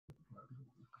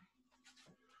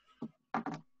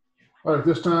All right, at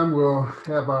this time we'll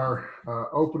have our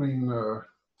opening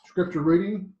scripture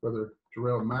reading. Brother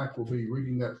Terrell Mack will be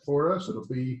reading that for us. It'll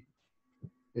be,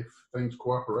 if things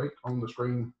cooperate, on the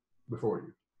screen before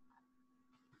you.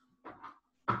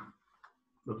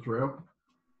 Brother Terrell.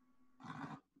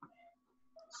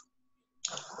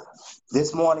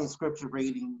 This morning's scripture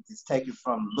reading is taken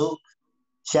from Luke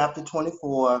chapter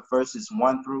 24, verses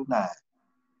 1 through 9.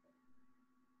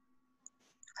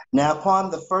 Now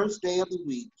upon the first day of the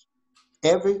week,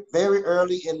 very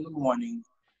early in the morning,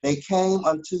 they came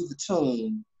unto the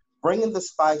tomb, bringing the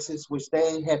spices which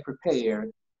they had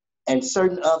prepared, and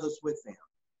certain others with them.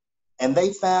 And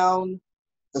they found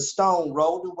the stone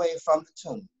rolled away from the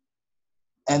tomb.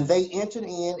 And they entered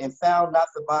in and found not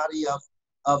the body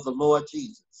of the Lord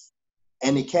Jesus.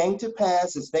 And it came to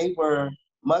pass, as they were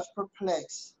much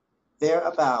perplexed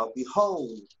thereabout,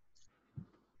 behold,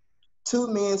 two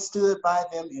men stood by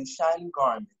them in shining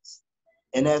garments.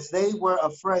 And as they were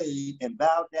afraid and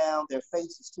bowed down their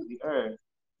faces to the earth,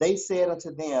 they said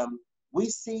unto them, We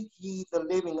seek ye the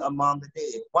living among the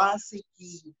dead. Why seek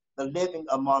ye the living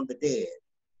among the dead?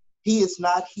 He is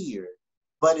not here,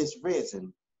 but is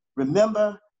risen.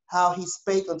 Remember how he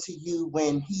spake unto you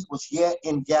when he was yet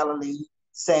in Galilee,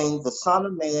 saying, The Son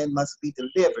of Man must be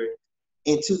delivered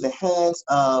into the hands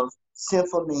of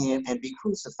sinful men and be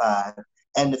crucified,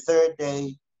 and the third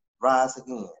day rise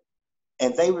again.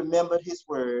 And they remembered his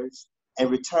words and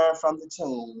returned from the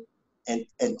tomb and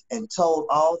told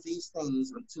all these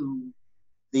things unto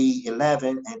the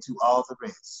 11 and to all the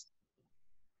rest.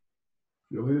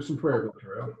 You'll lead us in prayer, Brother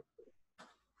Terrell.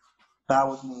 Bow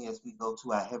with me as we go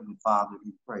to our Heavenly Father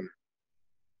in prayer.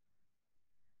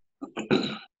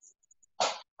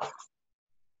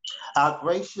 Our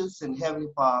gracious and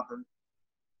Heavenly Father,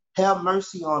 have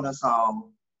mercy on us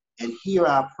all and hear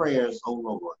our prayers, O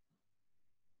Lord.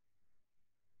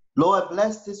 Lord,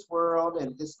 bless this world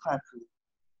and this country.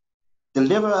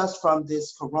 Deliver us from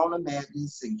this corona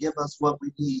madness and give us what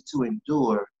we need to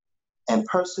endure and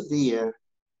persevere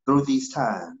through these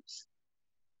times.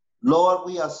 Lord,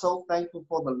 we are so thankful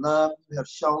for the love you have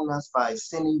shown us by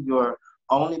sending your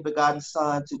only begotten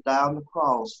Son to die on the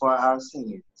cross for our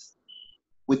sins.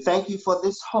 We thank you for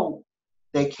this hope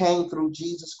that came through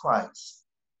Jesus Christ.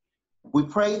 We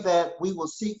pray that we will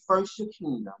seek first your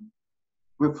kingdom.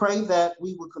 We pray that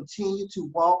we will continue to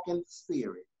walk in the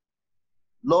Spirit.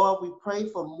 Lord, we pray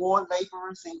for more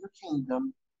laborers in your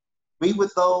kingdom. Be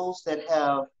with those that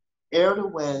have erred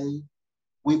away.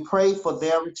 We pray for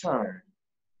their return.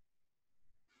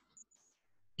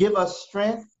 Give us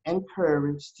strength and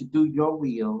courage to do your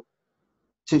will,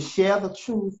 to share the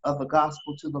truth of the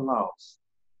gospel to the lost.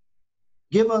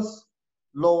 Give us,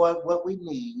 Lord, what we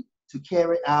need to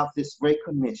carry out this great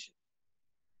commission.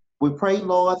 We pray,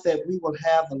 Lord, that we will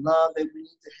have the love that we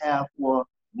need to have for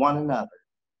one another.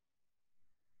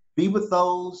 Be with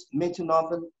those mentioned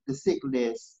on the sick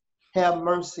list. Have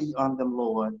mercy on them,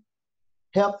 Lord.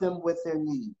 Help them with their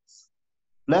needs.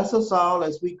 Bless us all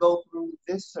as we go through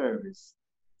this service.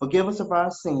 Forgive us of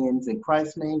our sins. In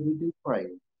Christ's name we do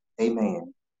pray.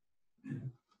 Amen.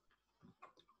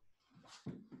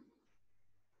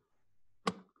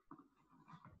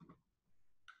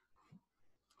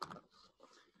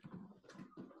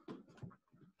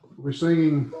 We're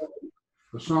singing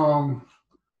the song,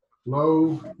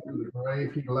 Lo, in the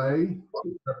grave he lay,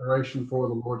 in preparation for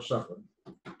the Lord's Supper.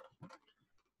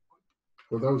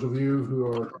 For those of you who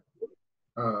are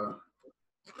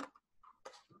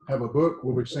have a book,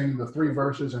 we'll be singing the 3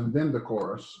 verses and then the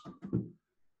chorus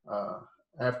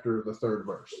after the 3rd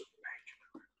verse.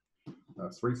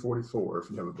 344 if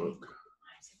you have a book.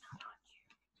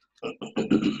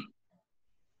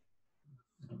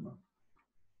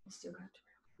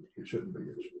 It shouldn't be.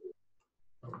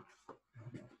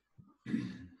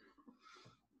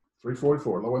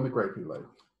 344, Lo in the grave he lay.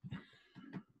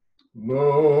 Lo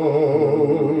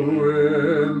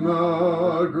in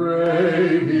the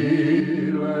grave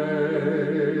he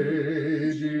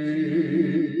lay, Jesus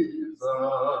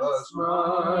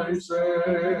my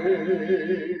Savior,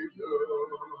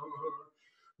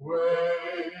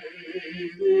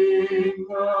 waiting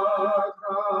the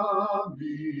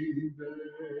coming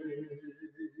day,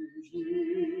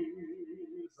 Jesus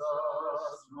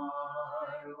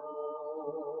my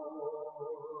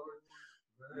Lord.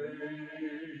 Vainly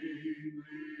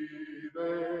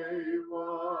they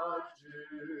watch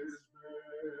his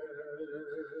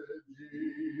bed,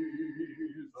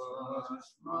 Jesus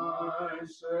my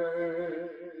Savior.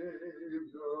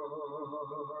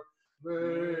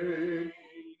 Vainly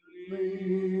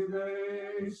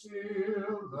they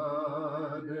seal the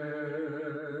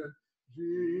dead,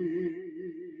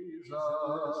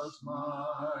 Jesus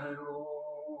my Lord.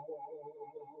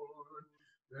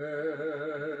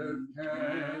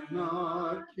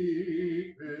 cannot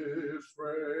keep his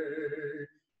prey.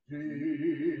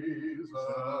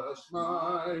 Jesus,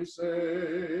 my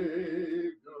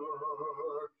Savior,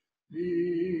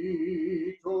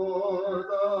 he tore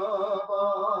the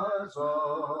bars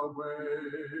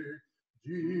away.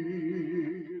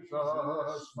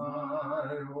 Jesus,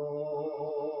 my Lord.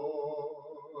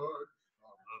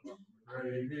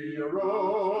 Great he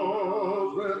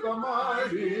arose with a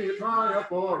mighty triumph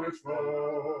for his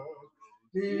foes.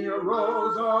 He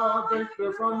arose a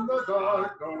victor from the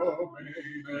dark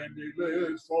domain, and he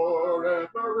lives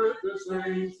forever with the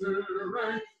saints to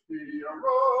reign. He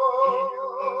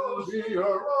arose,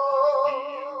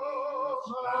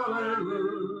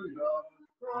 hallelujah,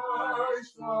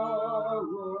 Christ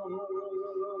arose.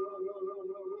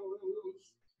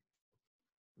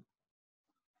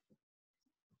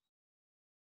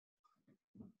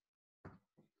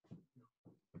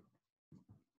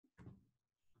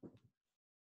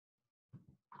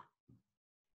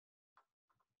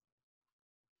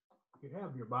 If you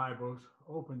have your Bibles,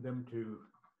 open them to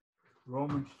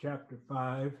Romans chapter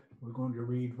 5. We're going to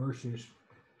read verses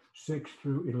 6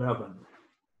 through 11.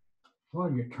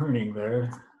 While you're turning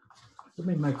there, let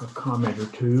me make a comment or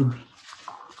two.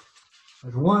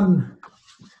 As one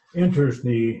enters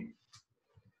the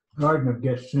Garden of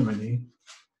Gethsemane,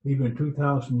 even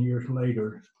 2,000 years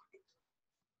later,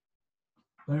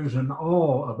 there's an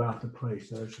awe about the place.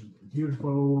 There's some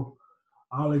beautiful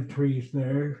olive trees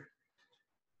there.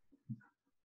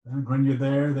 And when you're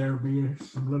there, there'll be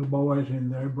some little boys in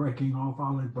there breaking off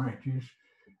olive branches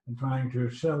and trying to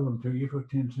sell them to you for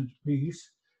 10 cents a piece.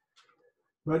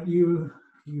 But you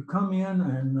come in,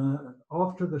 and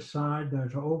off to the side,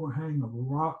 there's an overhang of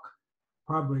rock,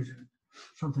 probably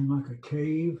something like a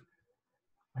cave.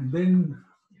 And then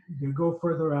you go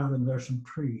further out, and there's some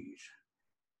trees.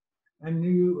 And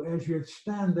as you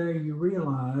stand there, you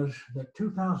realize that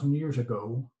 2,000 years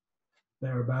ago,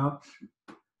 thereabouts,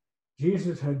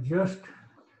 Jesus had just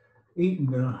eaten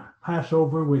the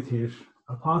Passover with his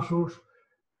apostles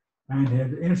and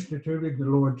had instituted the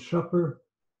Lord's Supper.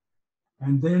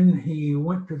 And then he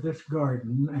went to this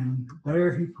garden, and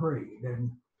there he prayed.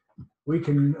 And we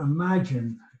can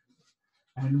imagine,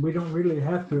 and we don't really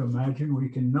have to imagine, we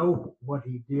can know what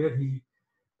he did. He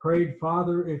prayed,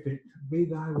 Father, if it be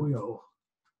thy will,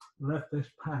 let this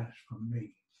pass from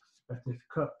me. Let this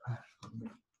cup pass from me.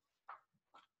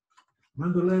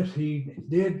 Nonetheless, he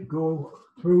did go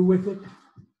through with it.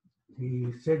 He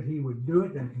said he would do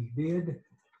it, and he did.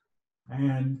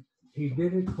 And he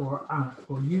did it for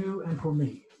you and for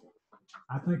me.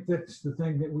 I think that's the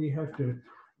thing that we have to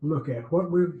look at.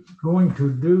 What we're going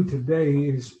to do today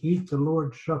is eat the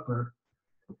Lord's Supper,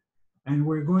 and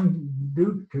we're going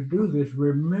to do this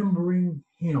remembering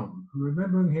him,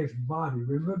 remembering his body,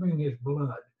 remembering his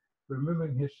blood,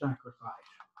 remembering his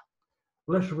sacrifice.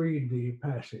 Let's read the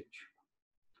passage.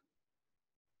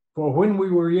 For when we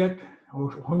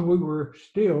were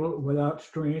still without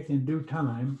strength, in due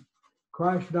time,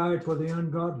 Christ died for the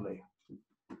ungodly.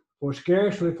 For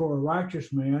scarcely for a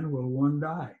righteous man will one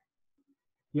die.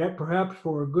 Yet perhaps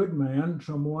for a good man,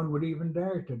 someone would even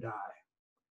dare to die.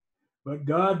 But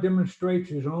God demonstrates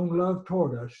his own love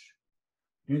toward us,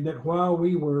 in that while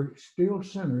we were still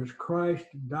sinners, Christ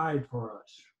died for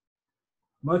us.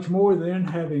 Much more then,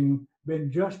 having been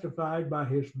justified by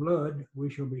his blood, we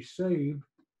shall be saved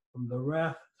from the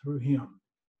wrath through him.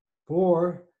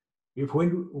 For if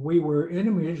when we were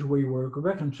enemies, we were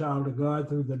reconciled to God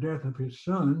through the death of his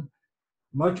Son,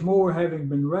 much more having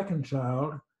been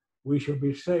reconciled, we shall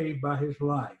be saved by his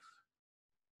life.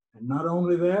 And not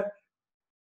only that,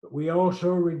 but we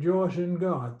also rejoice in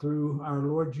God through our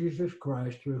Lord Jesus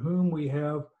Christ, through whom we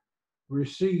have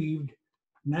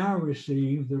now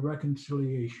received the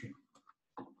reconciliation.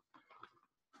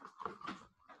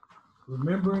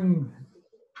 Remembering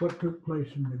what took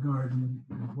place in the garden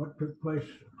and what took place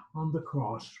on the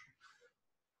cross,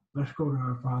 let's go to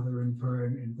our Father in prayer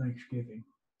and thanksgiving.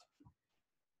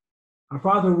 Our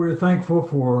Father, we're thankful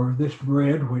for this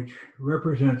bread, which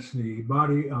represents the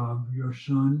body of your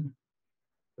Son,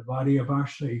 the body of our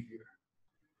Savior.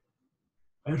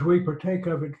 As we partake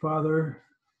of it, Father,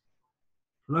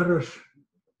 let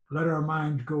our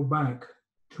minds go back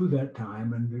to that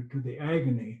time and to the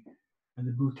agony and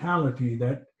the brutality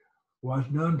that was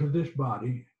done to this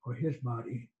body, or his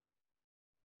body.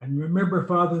 And remember,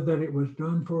 Father, that it was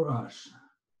done for us.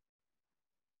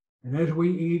 And as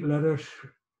we eat, let us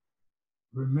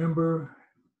remember,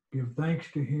 give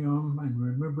thanks to him, and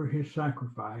remember his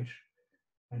sacrifice,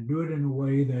 and do it in a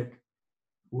way that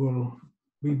will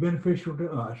be beneficial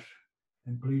to us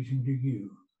and pleasing to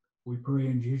you. We pray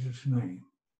in Jesus' name.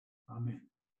 Amen.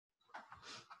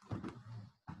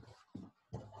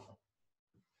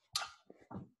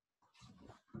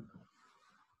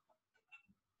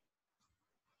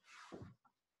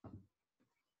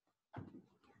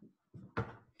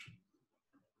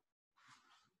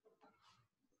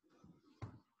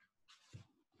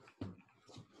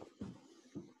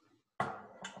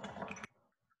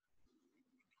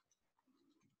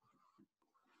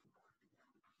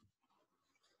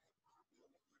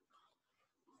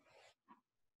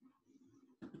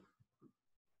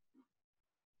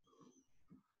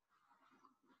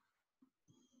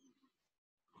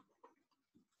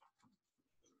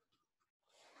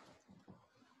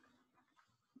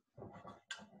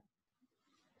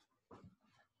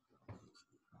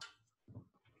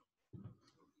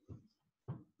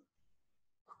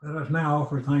 Let us now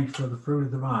offer thanks for the fruit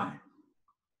of the vine.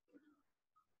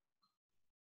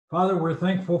 Father, we're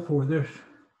thankful for this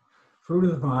fruit of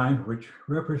the vine, which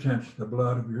represents the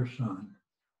blood of your Son.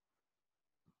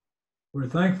 We're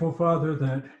thankful, Father,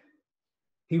 that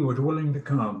he was willing to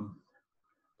come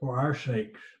for our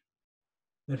sakes,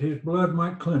 that his blood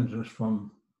might cleanse us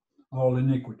from all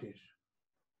iniquities.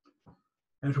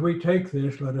 As we take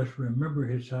this, let us remember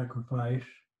his sacrifice.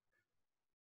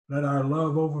 Let our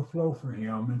love overflow for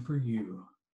him and for you.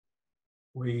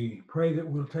 We pray that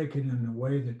we'll take it in a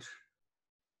way that's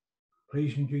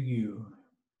pleasing to you.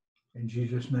 In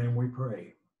Jesus' name we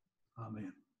pray.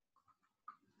 Amen.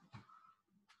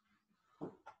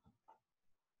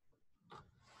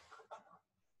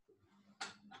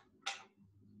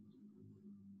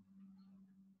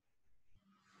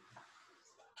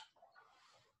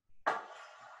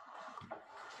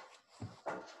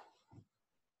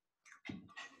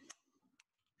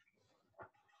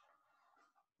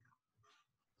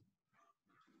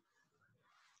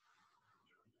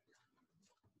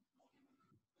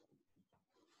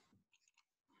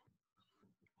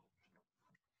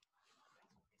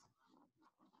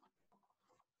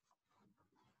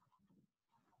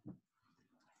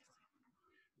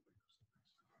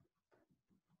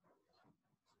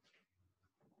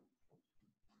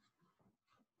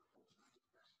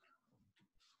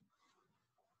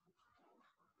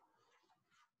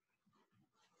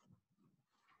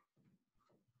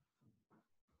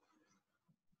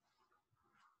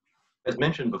 As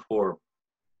mentioned before,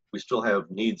 we still have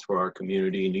needs for our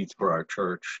community, needs for our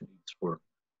church, needs for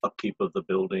upkeep of the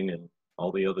building and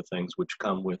all the other things which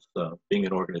come with being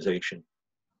an organization.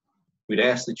 We'd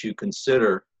ask that you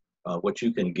consider what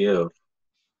you can give.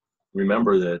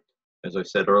 Remember that, as I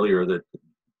said earlier, that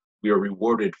we are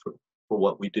rewarded for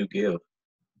what we do give.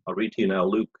 I'll read to you now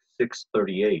Luke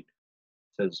 6:38. It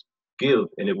says, "Give,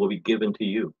 and it will be given to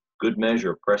you. Good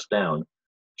measure, pressed down,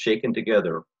 shaken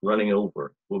together, running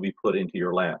over, will be put into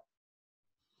your lap.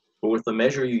 For with the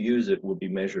measure you use, it will be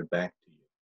measured back to you."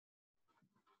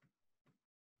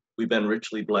 We've been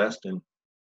richly blessed, and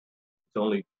it's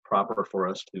only proper for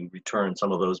us to return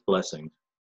some of those blessings.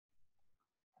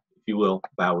 If you will,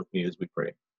 bow with me as we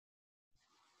pray.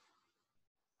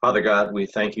 Father God, we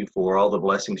thank you for all the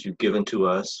blessings you've given to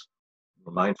us.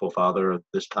 We're mindful, Father, of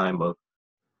this time of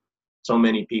so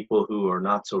many people who are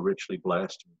not so richly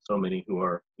blessed, and so many who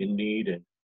are in need and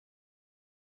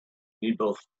need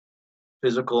both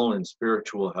physical and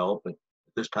spiritual help. And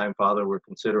at this time, Father, we're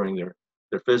considering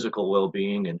their physical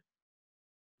well-being and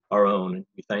our own. And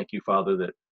we thank you, Father,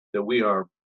 that we are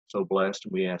so blessed,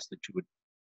 and we ask that you would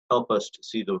help us to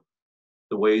see the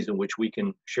ways in which we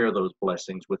can share those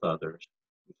blessings with others.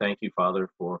 We thank you, Father,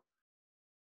 for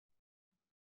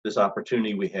this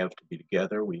opportunity we have to be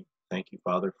together. We thank you,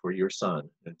 Father, for your Son.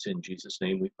 And it's in Jesus'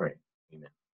 name we pray. Amen.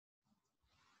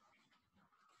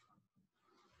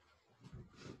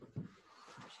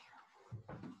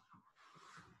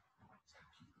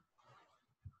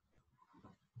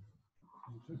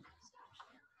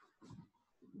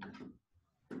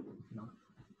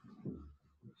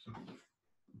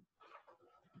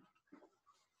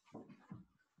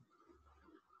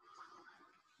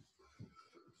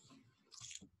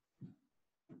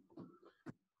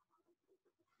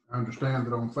 I understand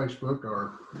that on Facebook,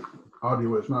 our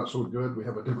audio is not so good. We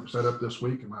have a different setup this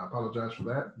week, and I apologize for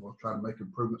that. We'll try to make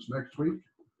improvements next week.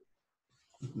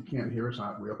 If you can't hear us,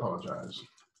 we apologize.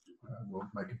 We'll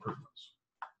make improvements.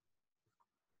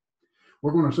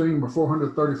 We're going to sing number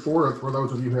 434 for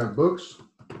those of you who have books,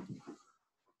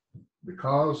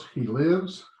 "Because He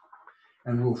Lives,"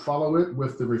 and we'll follow it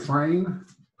with the refrain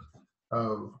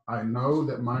of "I know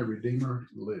that my Redeemer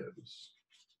lives."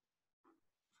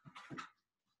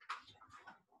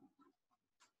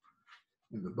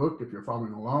 In the book, if you're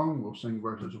following along, we'll sing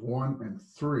verses 1 and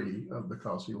 3 of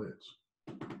 "Because He Lives."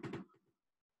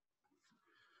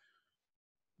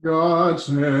 God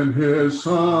sent his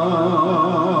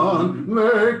son,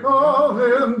 they call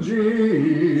him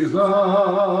Jesus.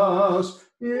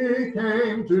 He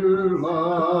came to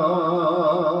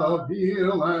love,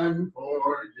 heal, and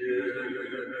forgive.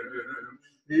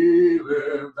 He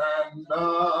lived and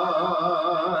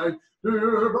died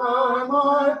to buy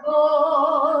my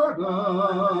pardon.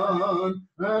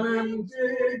 An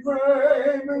empty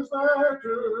grave is there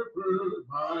to prove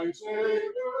my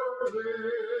Savior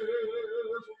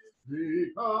lives.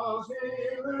 Because he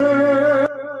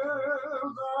lives,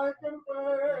 I can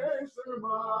face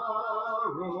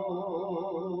tomorrow.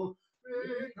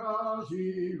 Because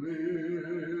he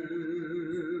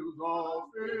lives, all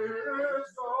fear is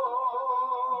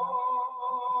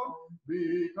gone.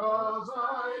 Because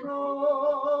I know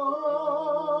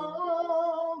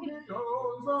he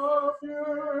owns the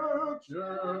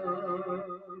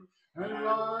future, and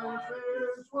life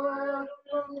is worth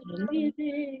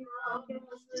Living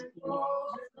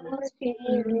because he he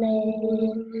lives.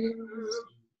 lives.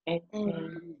 And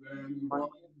then one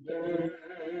day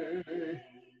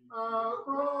I'll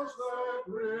cross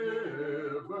that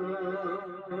river.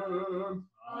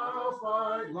 I'll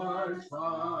fight life's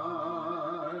final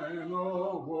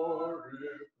war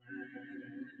with me.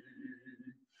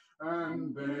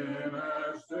 And then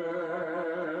as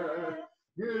death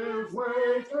gives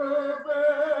way to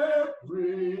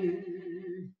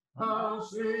victory, I'll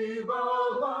see the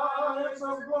lights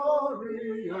of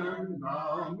glory, and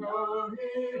I'll know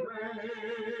he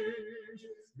reigns.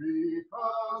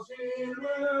 Because he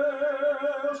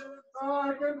lives,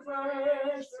 I can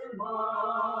face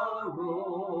tomorrow.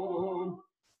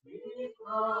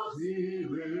 Because he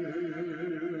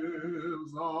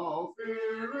lives, all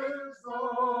fear is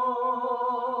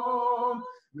gone.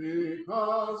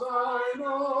 Because I know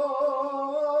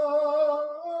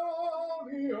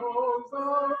he owns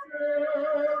the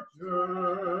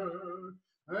future,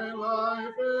 and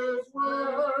life is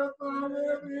worth the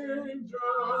living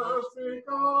just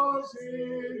because he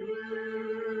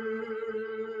lives.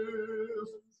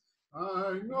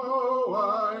 I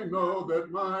know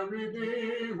that my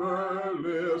Redeemer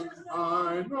lives.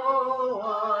 I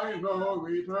know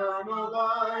eternal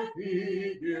life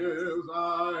he gives.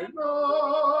 I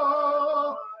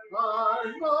know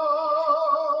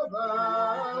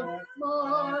that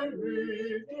my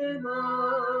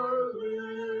Redeemer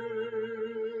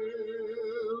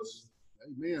lives.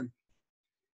 Amen.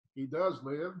 He does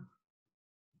live,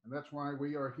 and that's why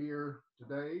we are here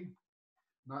today,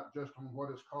 not just on what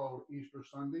is called Easter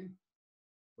Sunday,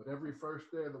 but every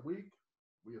first day of the week,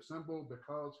 we assemble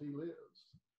because he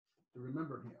lives, to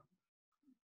remember him,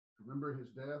 to remember his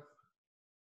death,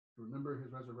 to remember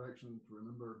his resurrection, to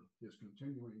remember his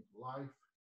continuing life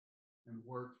and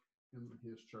work in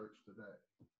his church today.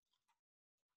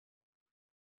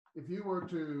 If you were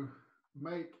to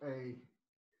make a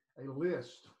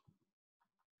list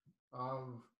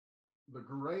of the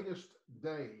greatest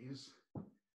days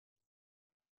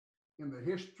in the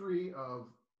history of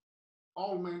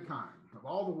all mankind, of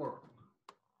all the world,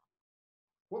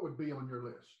 what would be on your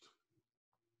list?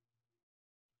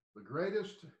 The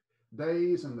greatest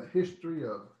days in the history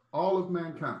of all of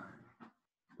mankind.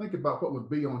 Think about what would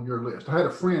be on your list. I had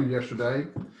a friend yesterday.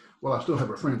 Well, I still have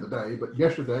a friend today, but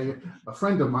yesterday, a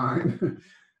friend of mine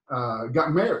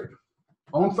got married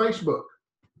on Facebook.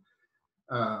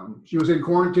 She was in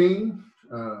quarantine,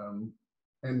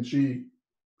 and she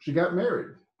got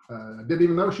married. Didn't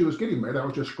even know she was getting married. I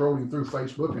was just scrolling through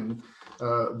Facebook, and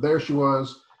there she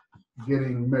was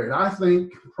getting married. I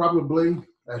think probably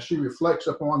as she reflects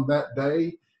upon that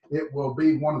day, it will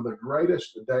be one of the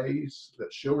greatest days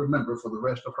that she'll remember for the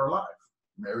rest of her life.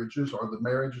 Marriages are the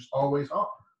marriages always are.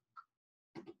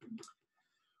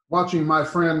 Watching my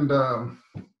friend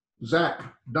Zach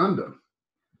Dunda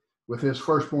with his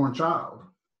firstborn child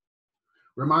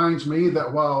reminds me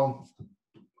that while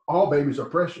all babies are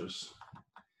precious,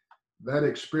 that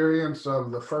experience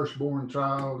of the firstborn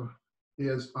child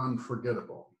is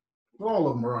unforgettable. All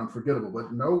of them are unforgettable, but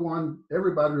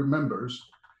everybody remembers,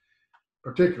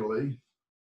 particularly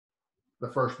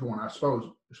the firstborn, I suppose,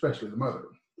 especially the mother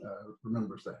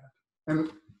remembers that.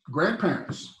 And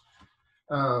grandparents,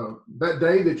 that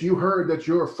day that you heard that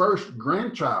your first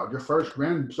grandchild, your first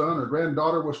grandson or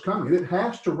granddaughter was coming, it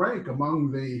has to rank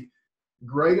among the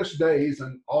greatest days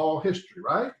in all history,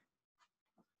 right?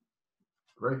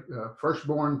 Great,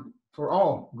 firstborn for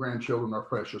all grandchildren are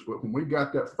precious, but when we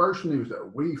got that first news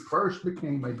that we first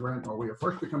became we are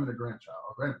first becoming a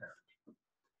grandparent,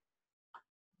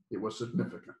 it was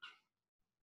significant.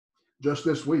 Just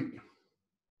this week,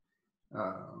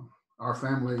 our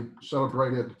family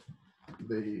celebrated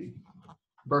the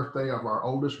birthday of our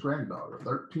oldest granddaughter,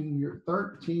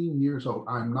 13 years old.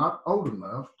 I'm not old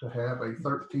enough to have a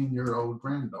 13-year-old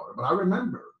granddaughter, but I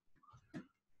remember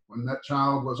when that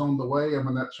child was on the way and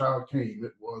when that child came,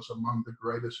 it was among the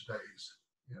greatest days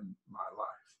in my life.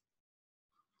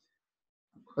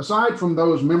 Aside from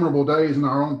those memorable days in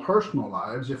our own personal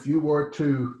lives, if you were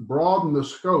to broaden the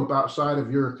scope outside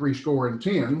of your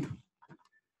 70,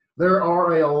 there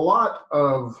are a lot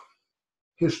of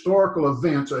historical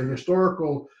events,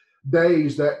 historical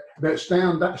days that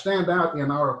stand out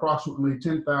in our approximately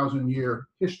 10,000 year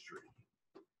history.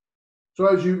 So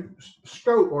as you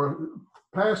scope or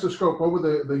pass the scope over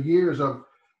the years of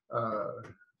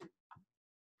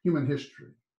human history,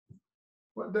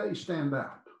 what days stand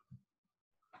out?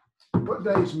 What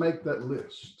days make that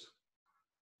list?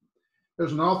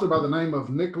 There's an author by the name of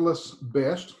Nicholas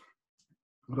Best.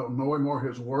 I don't know him or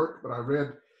his work, but I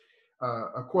read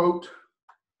a quote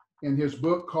in his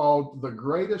book called The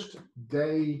Greatest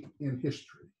Day in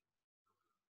History.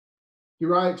 He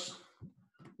writes,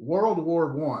 World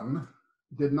War I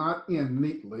did not end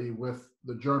neatly with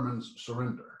the Germans'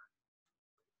 surrender.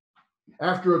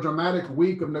 After a dramatic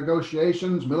week of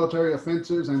negotiations, military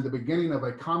offenses, and the beginning of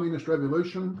a communist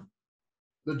revolution,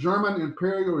 the German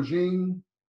imperial regime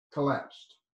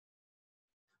collapsed.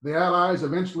 The Allies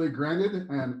eventually granted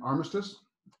an armistice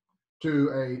to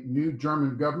a new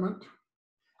German government,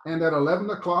 and at 11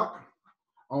 o'clock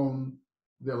on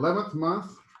the 11th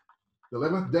month, the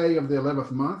 11th day of the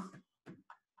 11th month,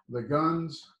 the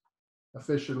guns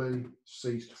officially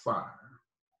ceased fire.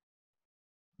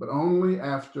 But only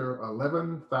after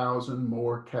 11,000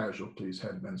 more casualties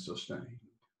had been sustained.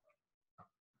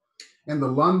 And the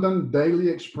London Daily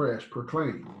Express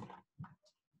proclaimed,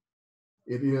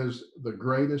 it is the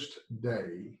greatest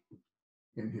day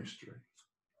in history.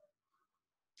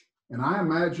 And I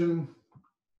imagine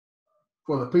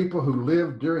for the people who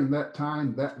lived during that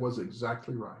time, that was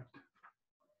exactly right.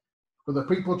 For the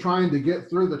people trying to get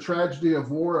through the tragedy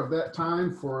of war of that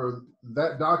time, for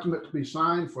that document to be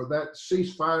signed, for that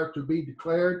ceasefire to be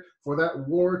declared, for that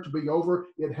war to be over,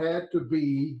 it had to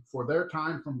be, for their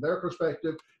time, from their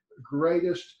perspective, the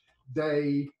greatest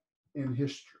day in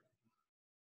history.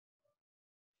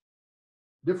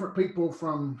 Different people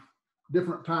from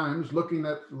different times, looking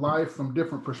at life from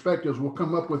different perspectives, will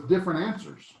come up with different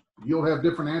answers. You'll have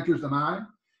different answers than I.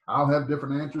 I'll have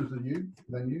different answers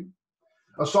than you.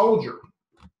 A soldier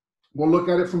will look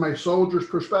at it from a soldier's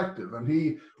perspective, and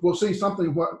he will see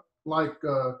something like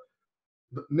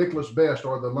Nicholas Best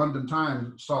or the London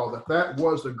Times saw, that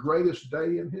was the greatest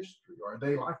day in history, or a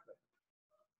day like that.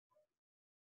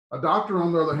 A doctor,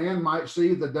 on the other hand, might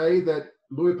see the day that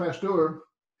Louis Pasteur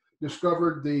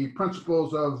discovered the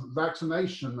principles of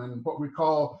vaccination and what we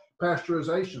call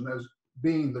pasteurization as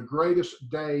being the greatest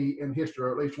day in history,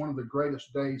 or at least one of the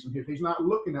greatest days in history. He's not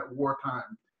looking at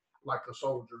wartime like the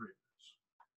soldier is.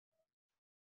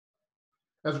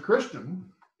 As a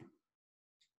Christian,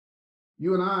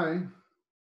 you and I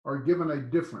are given a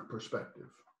different perspective.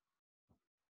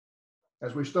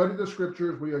 As we study the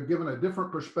scriptures, we are given a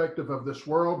different perspective of this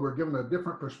world. We're given a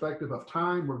different perspective of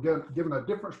time. We're given a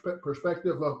different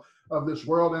perspective of this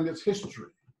world and its history.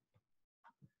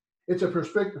 It's a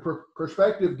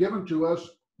perspective given to us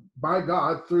by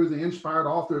God through the inspired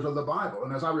authors of the Bible.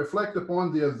 And as I reflect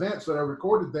upon the events that are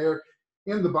recorded there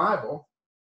in the Bible,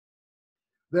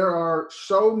 there are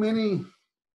so many,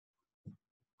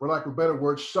 for lack of a better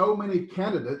word, so many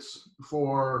candidates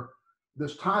for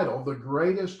this title, the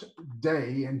greatest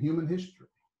day in human history.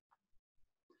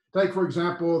 Take, for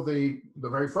example, the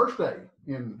very first day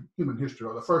in human history,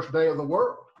 or the first day of the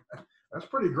world. That's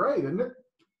pretty great, isn't it?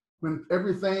 When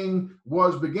everything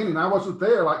was beginning. I wasn't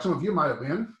there like some of you might have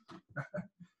been.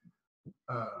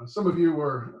 Some of you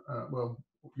were, well,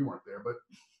 you weren't there, but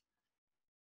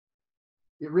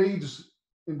it reads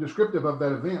in descriptive of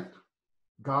that event,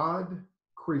 God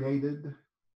created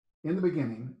in the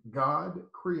beginning, God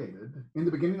created in the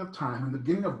beginning of time, in the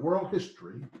beginning of world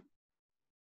history,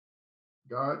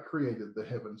 God created the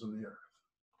heavens and the earth.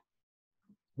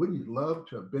 Wouldn't you love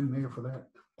to have been there for that?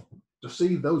 To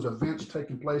see those events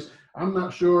taking place? I'm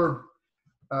not sure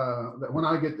that when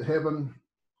I get to heaven,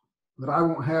 that I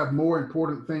won't have more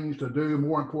important things to do,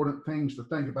 more important things to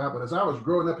think about. But as I was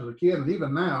growing up as a kid, and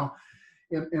even now,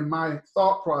 in my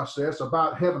thought process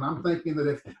about heaven, I'm thinking that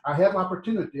if I have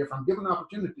opportunity, if I'm given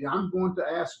opportunity, I'm going to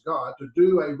ask God to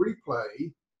do a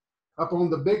replay up on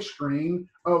the big screen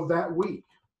of that week.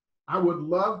 I would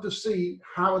love to see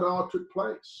how it all took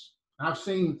place. I've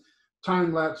seen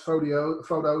time-lapse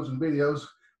photos and videos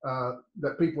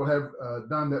that people have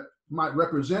done that might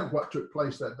represent what took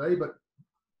place that day, but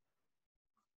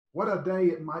what a day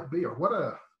it might be, or what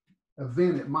a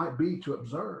event it might be to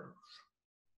observe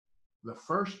the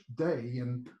first day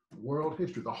in world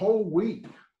history, the whole week,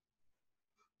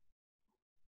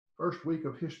 first week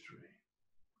of history.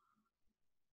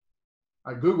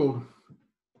 I Googled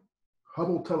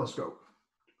Hubble telescope,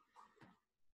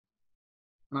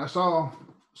 and I saw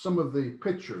some of the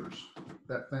pictures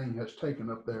that thing has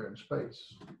taken up there in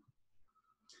space.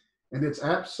 And it's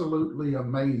absolutely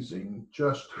amazing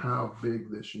just how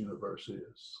big this universe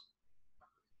is.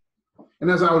 And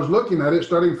as I was looking at it,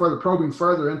 probing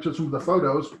further into some of the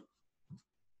photos,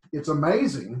 it's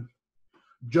amazing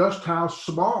just how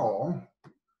small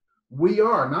we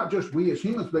are, not just we as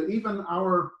humans, but even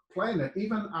our planet,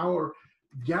 even our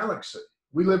galaxy.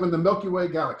 We live in the Milky Way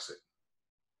galaxy.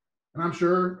 And I'm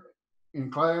sure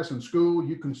in class and school,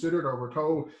 you considered or were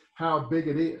told how big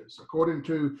it is. According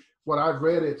to what I've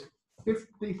read, it's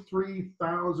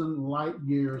 53,000 light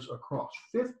years across.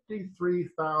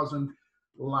 53,000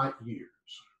 light years.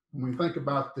 When we think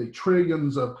about the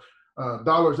trillions of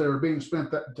dollars that are being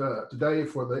spent today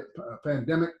for the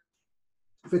pandemic,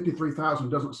 53,000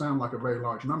 doesn't sound like a very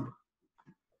large number.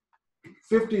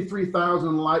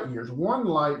 53,000 light years. One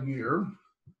light year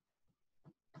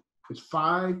is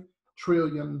 5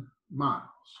 trillion miles.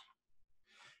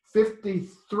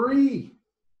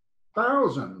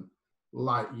 53,000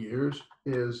 light years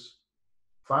is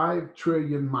 5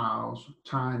 trillion miles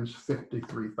times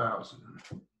 53,000.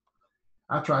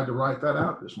 I tried to write that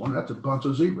out this morning. That's a bunch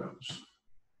of zeros.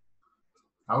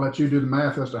 I'll let you do the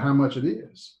math as to how much it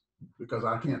is, because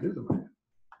I can't do the math.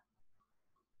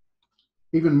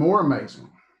 Even more amazing,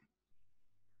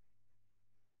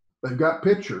 they've got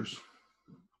pictures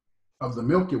of the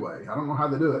Milky Way. I don't know how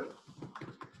they do it,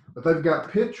 but they've got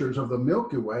pictures of the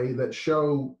Milky Way that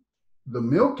show the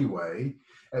Milky Way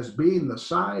as being the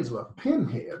size of a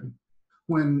pinhead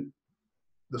when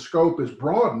the scope is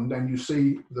broadened and you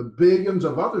see the billions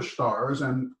of other stars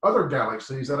and other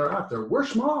galaxies that are out there. We're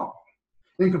small.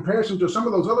 In comparison to some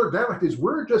of those other galaxies,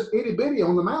 we're just itty bitty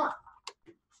on the map.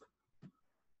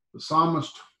 The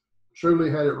psalmist surely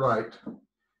had it right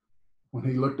when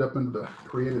he looked up into the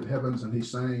created heavens and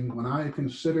he's saying, when I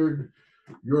considered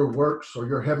your works, or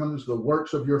your heavens, the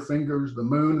works of your fingers, the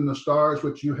moon and the stars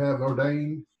which you have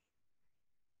ordained,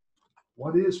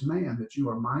 what is man that you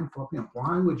are mindful of him?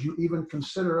 Why would you even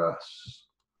consider us?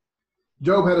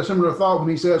 Job had a similar thought when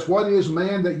he says, what is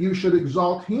man that you should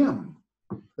exalt him?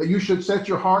 That you should set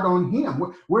your heart on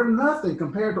him? We're nothing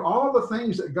compared to all the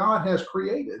things that God has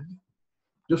created.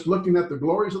 Just looking at the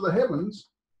glories of the heavens,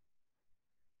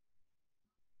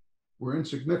 we're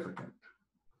insignificant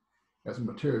as a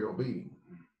material being.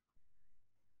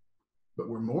 But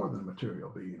we're more than a material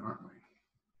being, aren't we?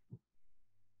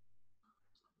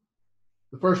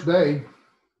 The first day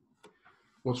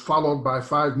was followed by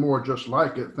 5 more just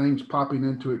like it, things popping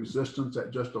into existence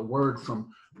at just a word from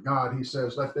God. He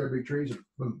says, let there be trees, and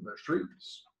boom, there's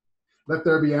trees. Let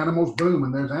there be animals, boom,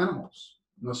 and there's animals.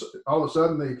 And all of a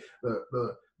sudden,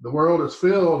 the world is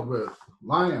filled with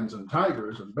lions and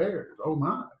tigers and bears. Oh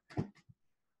my.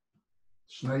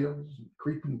 Snails,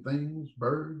 creeping things,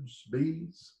 birds,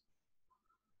 bees.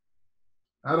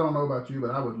 I don't know about you,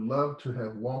 but I would love to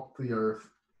have walked the earth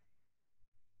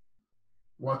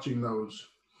watching those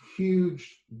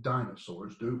huge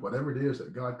dinosaurs do whatever it is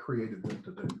that God created them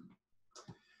to do.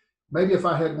 Maybe if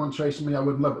I had one chasing me, I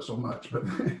wouldn't love it so much, but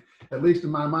at least in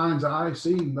my mind's eye,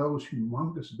 seeing those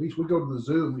humongous beasts. We go to the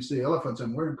zoo and we see elephants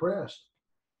and we're impressed.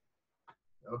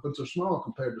 Elephants are small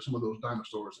compared to some of those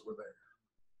dinosaurs that were there.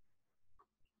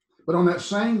 But on that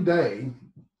same day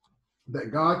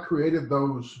that God created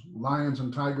those lions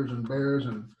and tigers and bears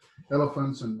and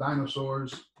elephants and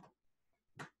dinosaurs,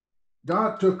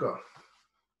 God took a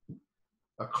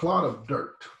clod of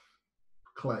dirt,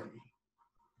 clay,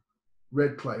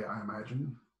 red clay, I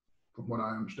imagine, from what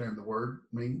I understand the word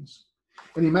means.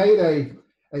 And he made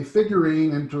a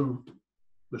figurine into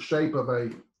the shape of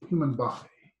a human body,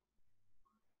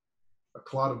 a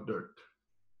clod of dirt.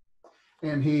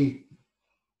 And he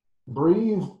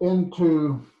breathed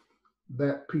into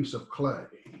that piece of clay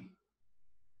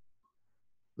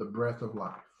the breath of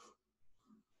life.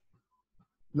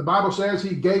 The Bible says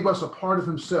he gave us a part of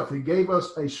himself. He gave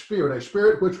us a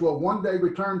spirit which will one day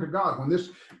return to God. When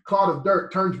this clod of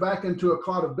dirt turns back into a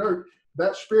clod of dirt,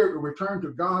 that spirit will return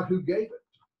to God who gave it.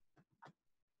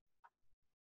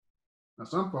 Now,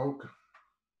 some folk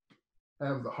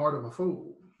have the heart of a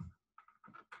fool.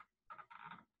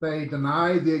 They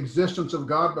deny the existence of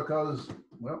God because,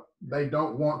 well, they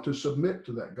don't want to submit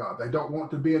to that God. They don't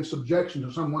want to be in subjection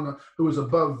to someone who is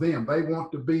above them. They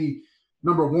want to be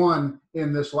number one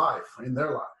in this life, in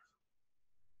their life.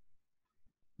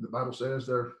 The Bible says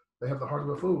they have the heart of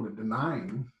a fool in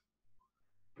denying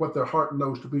what their heart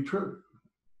knows to be true.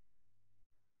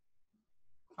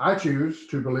 I choose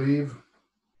to believe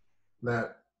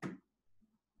that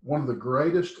one of the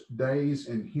greatest days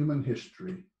in human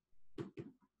history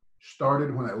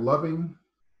started when a loving,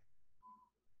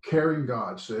 caring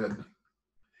God said,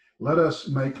 "Let us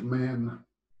make man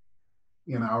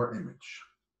in our image.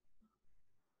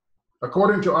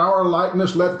 According to our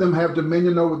likeness, let them have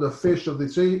dominion over the fish of the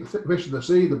sea,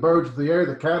 the birds of the air,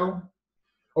 the cattle,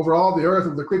 over all the earth,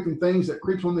 of the creeping things that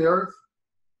creeps on the earth."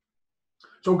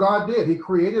 So God did. He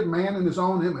created man in his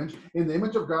own image. In the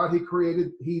image of God,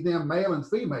 he them, male and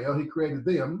female, he created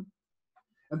them.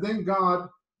 And then God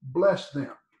blessed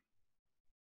them.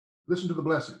 Listen to the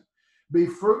blessing. Be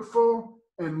fruitful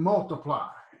and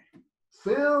multiply.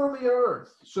 Fill the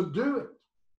earth, subdue it.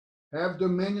 Have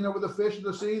dominion over the fish of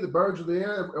the sea, the birds of the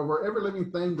air, over every living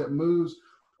thing that moves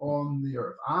on the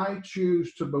earth. I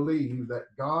choose to believe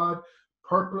that God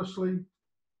purposely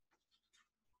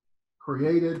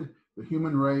created the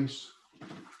human race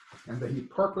and that he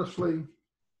purposely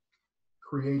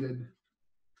created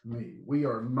me. We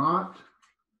are not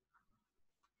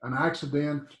an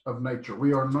accident of nature.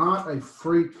 We are not a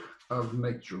freak of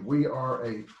nature. We are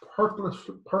a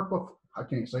purposefully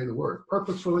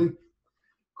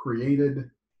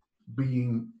created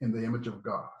being in the image of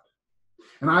God.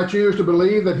 And I choose to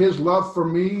believe that his love for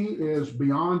me is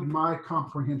beyond my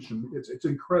comprehension. It's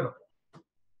incredible.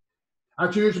 I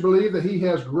choose to believe that he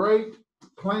has great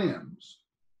plans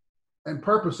and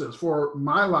purposes for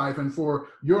my life and for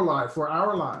your life, for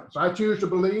our lives. I choose to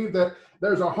believe that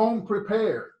there's a home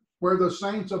prepared where the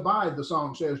saints abide, the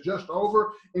song says, just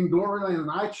over in glory land.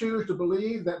 And I choose to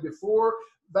believe that before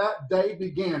that day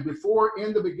began, before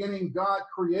in the beginning God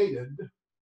created,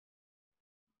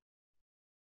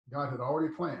 God had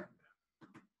already planned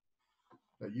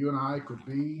that you and I could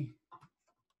be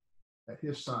at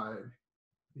his side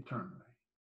eternally.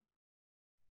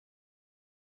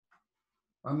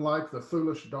 Unlike the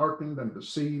foolish, darkened, and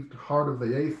deceived heart of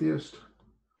the atheist,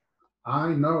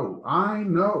 I know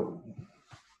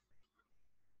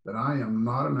that I am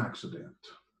not an accident,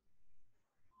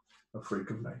 a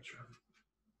freak of nature.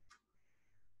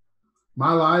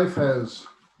 My life has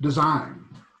design.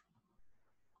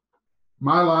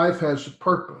 My life has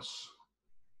purpose.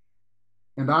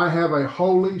 And I have a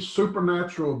holy,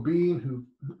 supernatural being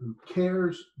who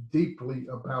cares deeply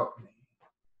about me.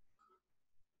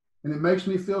 And it makes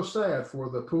me feel sad for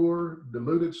the poor,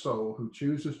 deluded soul who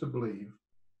chooses to believe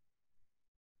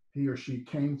he or she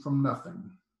came from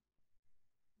nothing,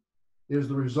 is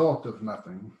the result of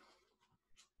nothing,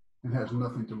 and has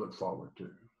nothing to look forward to.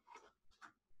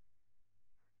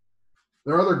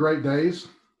 There are other great days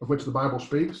of which the Bible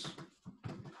speaks,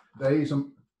 days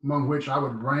among which I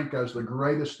would rank as the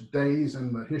greatest days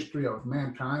in the history of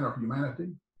mankind or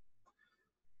humanity.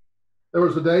 There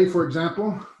was the day, for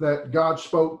example, that God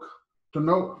spoke to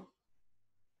Noah.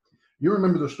 You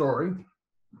remember the story.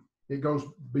 It goes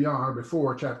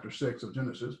before chapter 6 of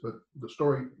Genesis, but the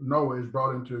story Noah is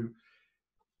brought into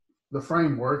the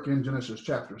framework in Genesis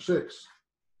chapter 6.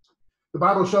 The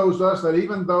Bible shows us that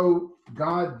even though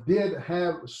God did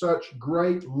have such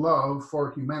great love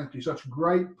for humanity, such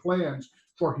great plans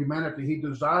for humanity, he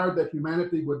desired that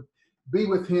humanity would be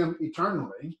with him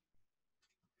eternally.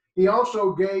 He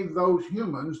also gave those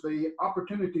humans the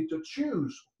opportunity to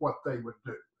choose what they would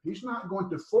do. He's not going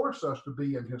to force us to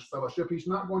be in his fellowship. He's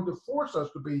not going to force us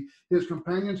to be his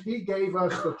companions. He gave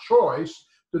us the choice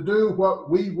to do what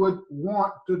we would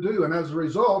want to do. And as a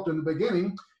result, in the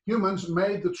beginning, humans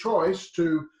made the choice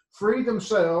to free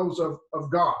themselves of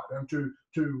God and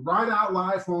to write out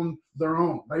life on their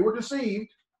own. They were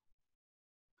deceived.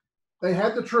 They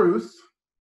had the truth.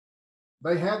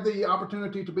 They had the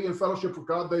opportunity to be in fellowship with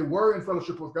God. They were in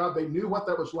fellowship with God. They knew what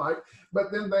that was like.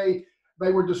 But then they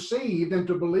were deceived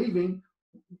into believing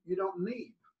you don't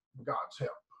need God's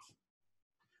help.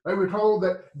 They were told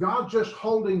that God's just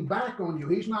holding back on you.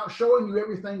 He's not showing you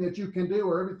everything that you can do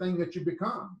or everything that you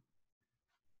become.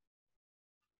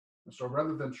 And so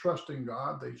rather than trusting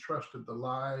God, they trusted the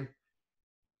lie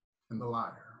and the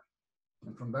liar.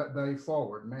 And from that day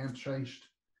forward, man chased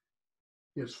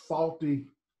his faulty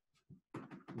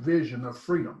vision of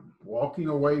freedom, walking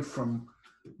away from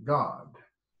God.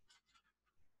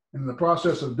 In the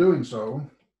process of doing so,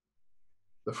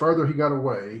 the further he got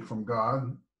away from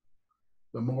God,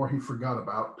 the more he forgot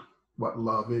about what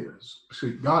love is.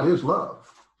 See, God is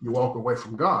love. You walk away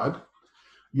from God,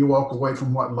 you walk away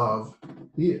from what love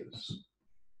is.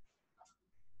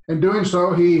 In doing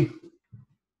so, he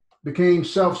became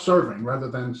self-serving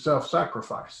rather than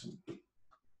self-sacrificing.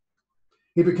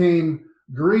 He became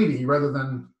greedy rather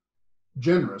than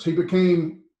generous. He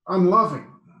became unloving.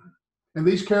 And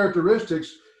these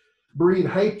characteristics breed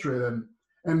hatred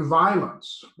and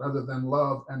violence rather than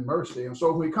love and mercy. And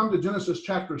so when we come to Genesis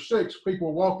chapter 6,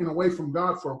 people walking away from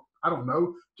God for, I don't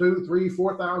know, 2, 3,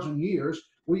 4,000 years,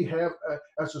 we have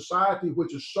a society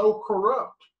which is so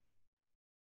corrupt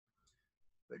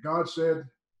that God said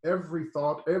every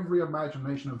thought, every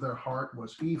imagination of their heart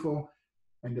was evil,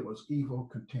 and it was evil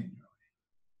continually.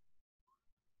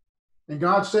 And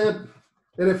God said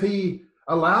that if he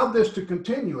allowed this to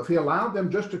continue, if he allowed them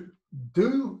just to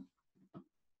do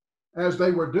as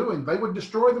they were doing, they would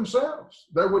destroy themselves.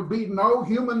 There would be no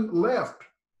human left.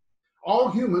 All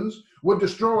humans would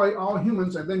destroy all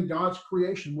humans, and then God's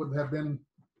creation would have been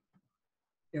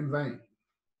in vain.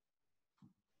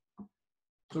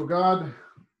 So God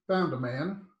found a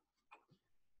man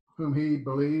whom he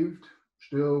believed,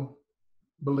 still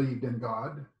believed in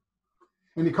God.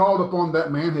 And he called upon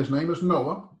that man, his name is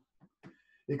Noah.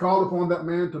 He called upon that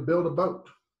man to build a boat.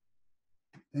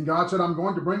 And God said, I'm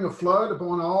going to bring a flood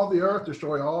upon all the earth,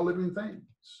 destroy all living things.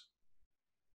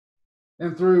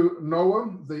 And through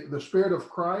Noah, the Spirit of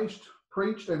Christ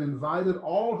preached and invited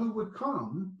all who would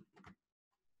come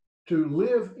to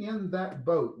live in that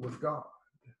boat with God.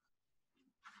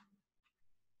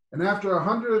 And after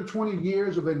 120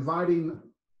 years of inviting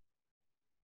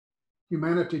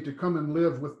humanity to come and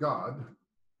live with God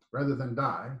rather than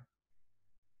die,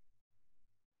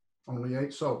 only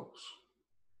 8 souls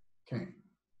came.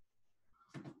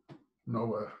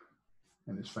 Noah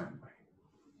and his family.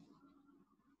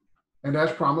 And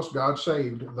as promised, God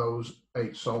saved those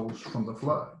 8 souls from the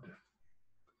flood.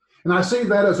 And I see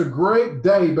that as a great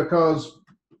day, because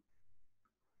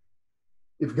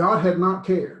if God had not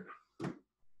cared,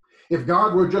 if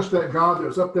God were just that God that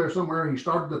was up there somewhere, he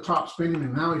started the top spinning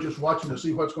and now he's just watching to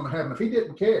see what's going to happen. If he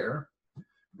didn't care,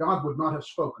 God would not have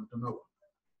spoken to Noah.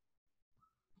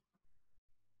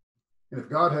 And if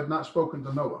God had not spoken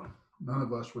to Noah, none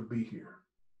of us would be here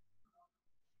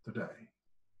today.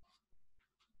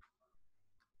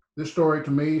 This story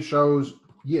to me shows,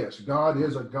 yes, God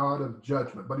is a God of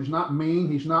judgment, but he's not mean,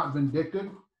 he's not vindictive.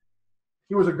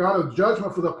 He was a God of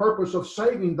judgment for the purpose of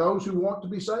saving those who want to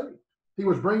be saved. He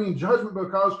was bringing judgment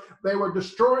because they were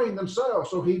destroying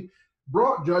themselves. So he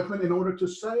brought judgment in order to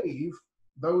save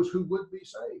those who would be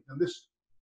saved. And this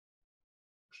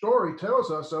story tells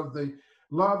us of the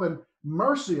love and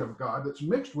mercy of God that's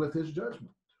mixed with his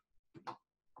judgment. The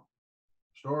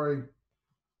story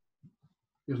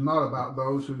is not about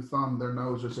those who thumb their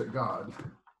noses at God.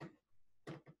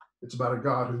 It's about a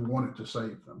God who wanted to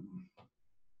save them.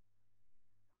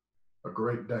 A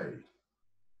great day.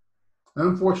 An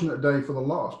unfortunate day for the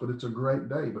lost, but it's a great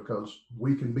day because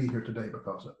we can be here today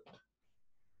because of it.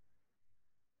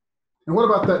 And what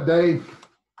about that day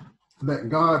that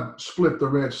God split the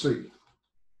Red Sea?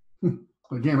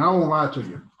 Again, I won't lie to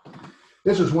you.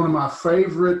 This is one of my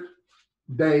favorite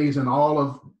days in all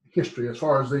of history. As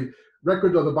far as the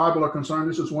records of the Bible are concerned,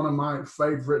 this is one of my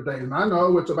favorite days. And I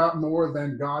know it's about more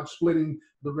than God splitting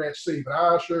the Red Sea, but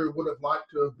I sure would have liked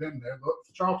to have been there. But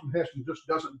Charlton Heston just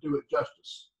doesn't do it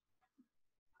justice.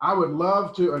 I would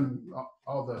love to, and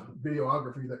all the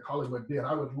videography that Hollywood did,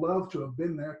 I would love to have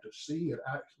been there to see it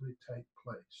actually take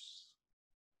place.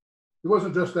 It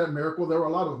wasn't just that miracle. There were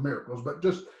a lot of miracles, but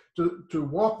just to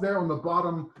walk there on the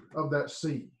bottom of that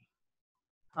sea.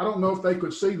 I don't know if they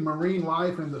could see the marine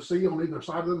life in the sea on either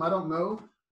side of them. I don't know,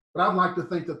 but I'd like to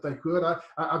think that they could.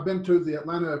 I've been to the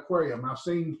Atlanta Aquarium. I've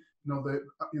seen,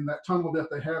 in that tunnel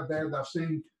that they have there, I've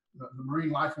seen the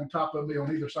marine life on top of me,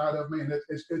 on either side of me, and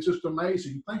it's just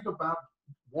amazing. Think about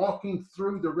walking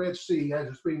through the Red Sea as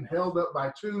it's being held up by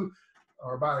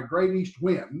a great east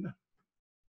wind,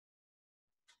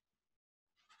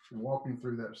 and walking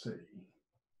through that sea.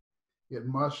 It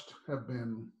must have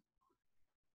been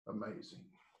amazing.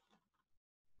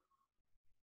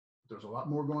 There's a lot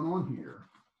more going on here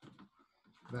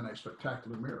than a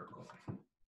spectacular miracle.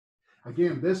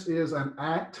 Again, this is an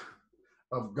act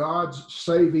of God's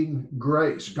saving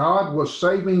grace. God was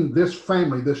saving this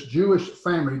family, this Jewish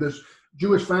family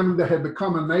that had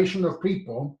become a nation of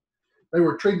people. They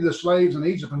were treated as slaves in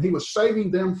Egypt, and he was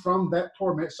saving them from that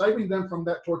torment, saving them from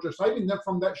that torture, saving them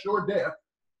from that sure death,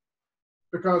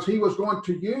 because he was going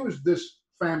to use this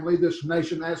family, this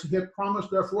nation, as he had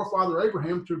promised their forefather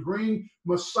Abraham, to bring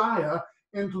Messiah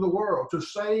into the world, to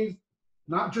save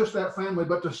not just that family,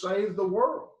 but to save the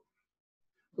world.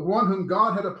 The one whom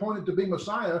God had appointed to be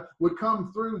Messiah would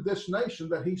come through this nation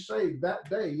that he saved that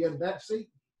day in that seat.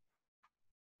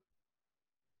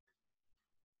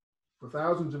 For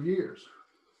thousands of years,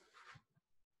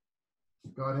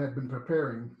 God had been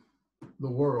preparing the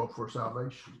world for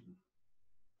salvation.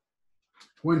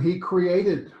 When he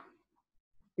created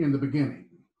in the beginning,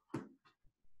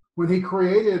 when he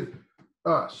created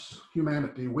us,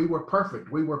 humanity, we were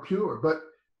perfect, we were pure. But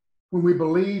when we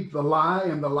believed the lie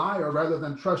and the liar rather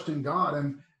than trusting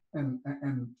God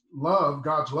and love,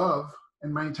 God's love,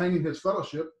 and maintaining his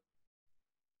fellowship,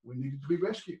 we needed to be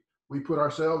rescued. We put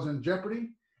ourselves in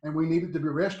jeopardy, and we needed to be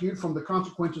rescued from the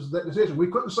consequences of that decision. We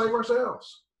couldn't save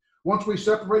ourselves. Once we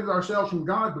separated ourselves from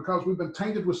God because we've been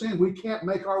tainted with sin, we can't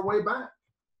make our way back.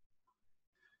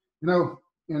 You know,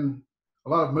 in a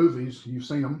lot of movies, you've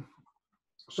seen them,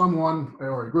 someone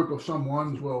or a group of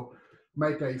someones will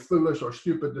make a foolish or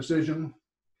stupid decision,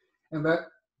 and that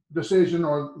decision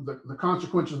or the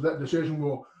consequences of that decision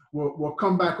will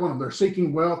come back on them. They're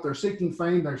seeking wealth, they're seeking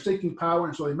fame, they're seeking power,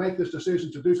 and so they make this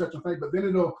decision to do such a thing, but then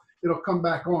it'll come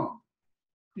back on them.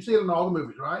 You see it in all the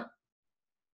movies, right?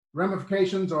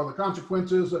 Ramifications or the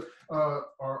consequences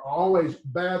are always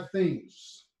bad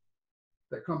things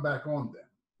that come back on them.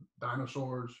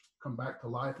 Dinosaurs come back to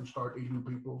life and start eating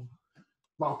people.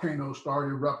 Volcanoes start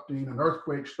erupting, and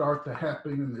earthquakes start to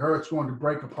happen, and the earth's going to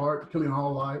break apart, killing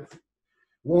all life.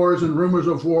 Wars and rumors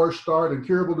of wars start,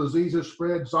 incurable diseases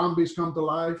spread, zombies come to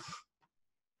life,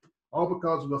 all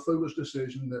because of a foolish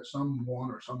decision that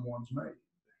someone or someone's made.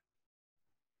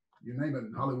 You name it,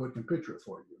 and Hollywood can picture it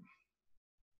for you.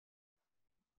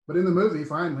 But in the movie,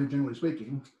 finally, generally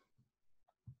speaking,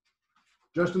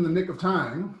 just in the nick of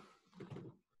time,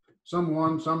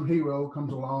 some hero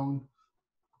comes along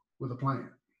with a plan.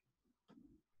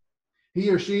 He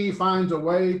or she finds a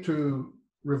way to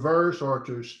reverse or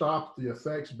to stop the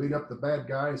effects, beat up the bad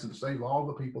guys, and save all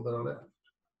the people that are left.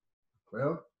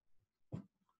 Well,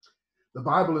 the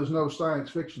Bible is no science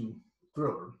fiction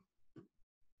thriller,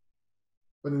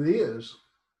 but it is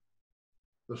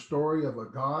the story of a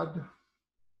God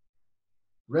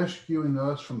rescuing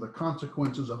us from the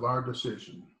consequences of our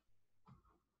decision.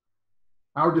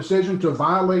 Our decision to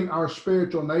violate our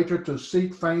spiritual nature, to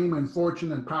seek fame and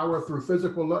fortune and power through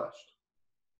physical lust.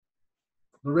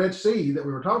 The Red Sea that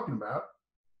we were talking about,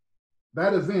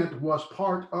 that event was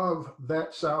part of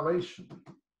that salvation.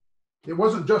 It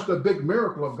wasn't just a big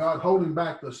miracle of God holding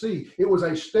back the sea. It was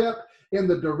a step in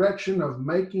the direction of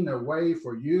making a way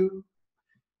for you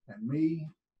and me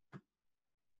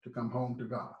to come home to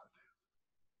God.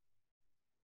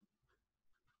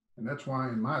 And that's why,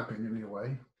 in my opinion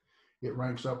anyway, it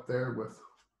ranks up there with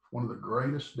one of the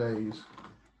greatest days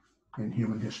in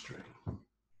human history.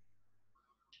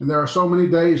 And there are so many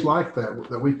days like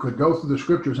that we could go through the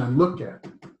scriptures and look at.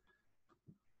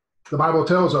 The Bible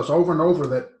tells us over and over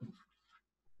that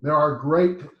there are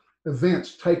great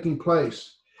events taking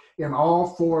place in all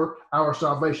for our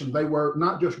salvation. They were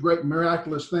not just great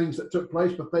miraculous things that took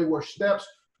place, but they were steps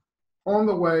on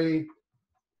the way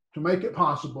to make it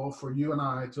possible for you and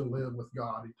I to live with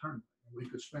God eternally. We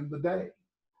could spend the day,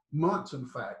 months in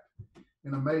fact,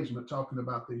 in amazement talking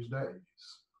about these days.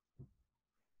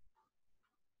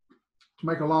 To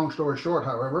make a long story short,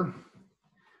 however,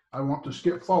 I want to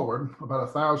skip forward about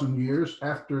 1,000 years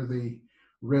after the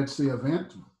Red Sea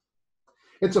event.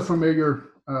 It's a familiar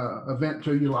event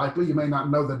to you likely. You may not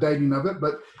know the dating of it,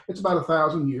 but it's about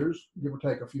 1,000 years, give or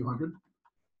take a few hundred,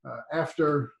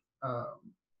 after the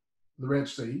Red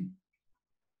Sea.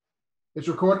 It's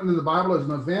recorded in the Bible as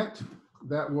an event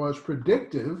that was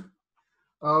predictive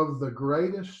of the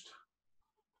greatest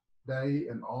day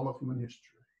in all of human history.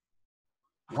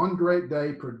 One great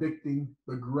day predicting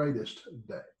the greatest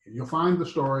day. And you'll find the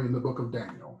story in the book of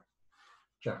Daniel,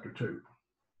 chapter 2.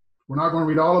 We're not going to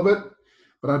read all of it,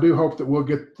 but I do hope that we'll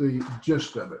get the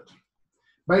gist of it.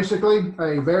 Basically,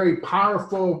 a very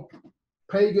powerful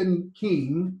pagan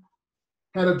king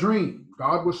had a dream.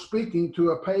 God was speaking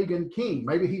to a pagan king.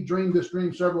 Maybe he dreamed this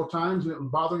dream several times and it was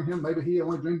bothering him. Maybe he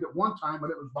only dreamed it one time, but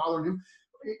it was bothering him.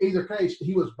 Either case,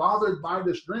 he was bothered by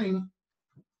this dream,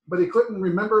 but he couldn't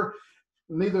remember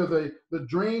neither the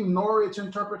dream nor its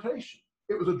interpretation.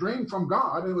 It was a dream from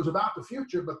God and it was about the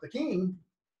future, but the king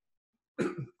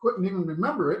couldn't even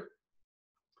remember it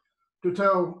to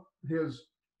tell his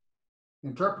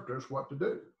interpreters what to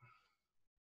do.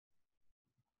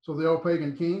 So the old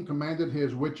pagan king commanded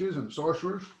his witches and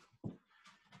sorcerers,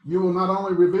 "You will not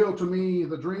only reveal to me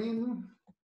the dream,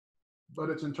 but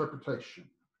its interpretation,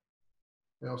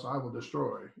 else I will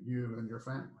destroy you and your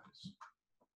families."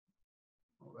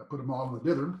 Well, that put them all in the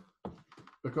dither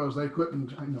because they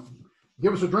couldn't,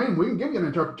 give us a dream, we can give you an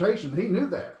interpretation. He knew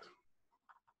that.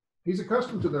 He's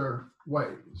accustomed to their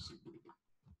ways.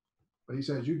 But he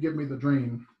says, "You give me the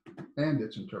dream and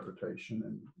its interpretation."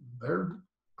 And they're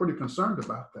pretty concerned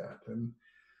about that. And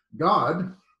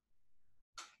God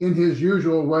in his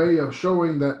usual way of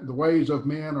showing that the ways of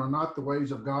men are not the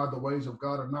ways of God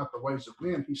are not the ways of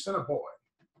men, he sent a boy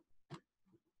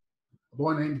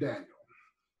named Daniel,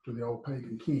 to the old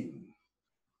pagan king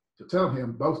to tell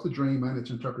him both the dream and its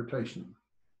interpretation.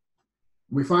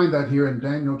 We find that here in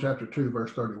Daniel chapter 2,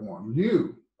 verse 31.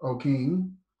 You, O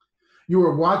king, you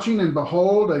were watching, and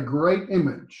behold, a great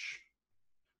image.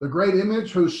 The great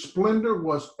image whose splendor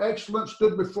was excellent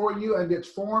stood before you, and its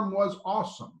form was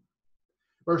awesome.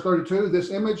 Verse 32, this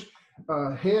image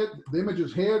the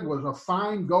image's head was of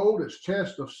fine gold, its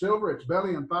chest of silver, its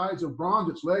belly and thighs of bronze,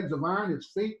 its legs of iron, its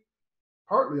feet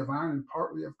partly of iron and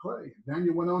partly of clay.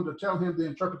 Daniel went on to tell him the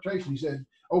interpretation. He said,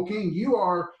 O king, you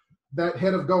are that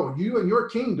head of gold. You and your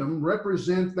kingdom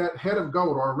represent that head of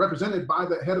gold, or are represented by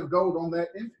that head of gold on that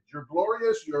image. You're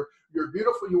glorious, you're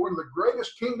beautiful, you're one of the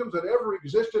greatest kingdoms that ever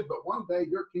existed, but one day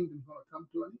your kingdom's going to come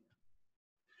to an end.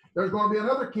 There's going to be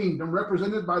another kingdom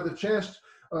represented by the chest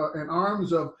and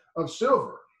arms of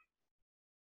silver.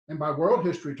 And by world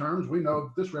history terms, we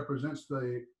know this represents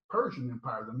the Persian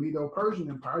Empire, the Medo-Persian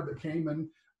Empire that came and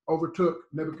overtook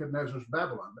Nebuchadnezzar's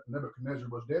Babylon. Nebuchadnezzar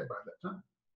was dead by that time.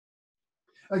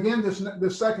 Again,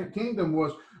 this second kingdom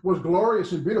was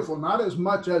glorious and beautiful, not as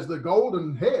much as the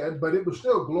golden head, but it was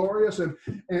still glorious and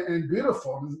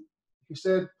beautiful. And he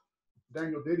said,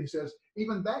 Daniel did, he says,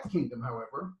 even that kingdom,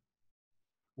 however,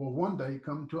 will one day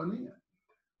come to an end.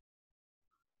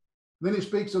 Then he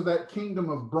speaks of that kingdom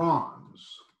of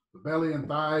bronze, the belly and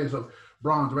thighs of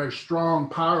bronze, very strong,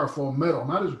 powerful metal,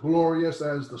 not as glorious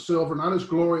as the silver, not as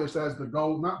glorious as the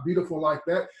gold, not beautiful like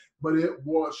that, but it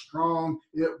was strong,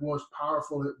 it was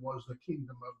powerful, it was the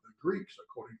kingdom of the Greeks,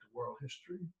 according to world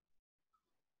history.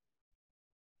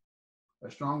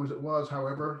 As strong as it was,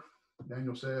 however,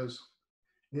 Daniel says,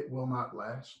 it will not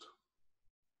last.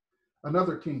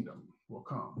 Another kingdom will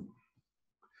come.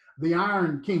 The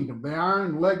iron kingdom, the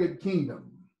iron-legged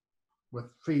kingdom with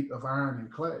feet of iron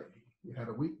and clay. It had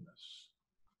a weakness.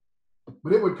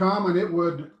 But it would come and it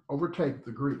would overtake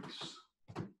the Greeks.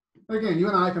 Again, you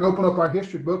and I can open up our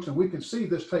history books and we can see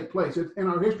this take place. In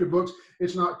our history books,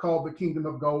 it's not called the kingdom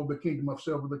of gold, the kingdom of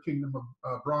silver, the kingdom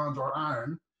of bronze or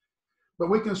iron. But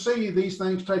we can see these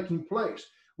things taking place.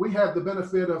 We have the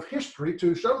benefit of history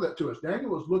to show that to us.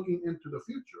 Daniel was looking into the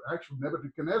future. Actually,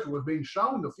 Nebuchadnezzar was being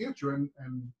shown the future, and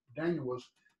Daniel was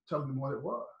telling him what it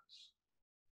was.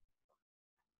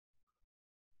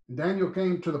 And Daniel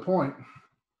came to the point,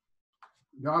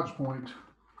 God's point,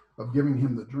 of giving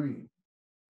him the dream,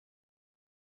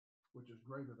 which is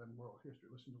greater than world history.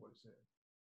 Listen to what he said.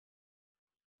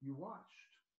 You watched,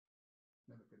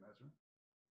 Nebuchadnezzar,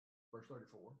 verse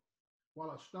 34,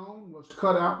 while a stone was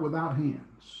cut out without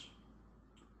hands.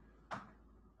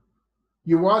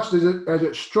 You watched as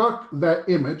it struck that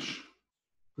image,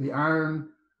 the iron,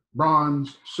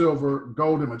 bronze, silver,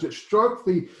 gold image. It struck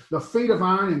the feet of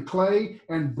iron and clay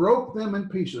and broke them in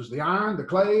pieces. The iron, the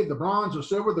clay, the bronze, the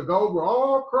silver, the gold were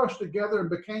all crushed together and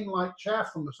became like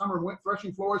chaff from the summer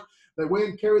threshing floors. The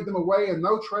wind carried them away, and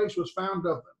no trace was found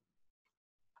of them.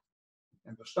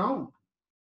 And the stone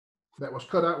that was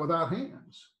cut out without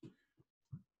hands,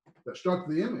 that struck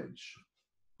the image,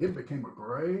 it became a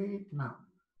great mountain,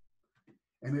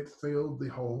 and it filled the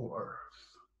whole earth.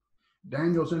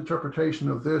 Daniel's interpretation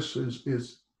of this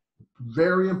is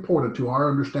very important to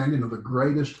our understanding of the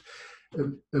greatest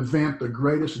event, the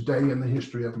greatest day in the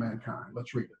history of mankind.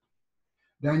 Let's read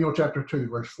it. Daniel chapter 2,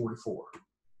 verse 44.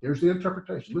 Here's the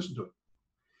interpretation. Listen to it.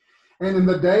 And in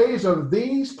the days of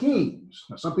these kings,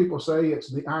 now some people say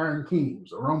it's the Iron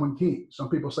Kings, the Roman kings. Some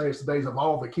people say it's the days of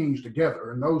all the kings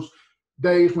together. And those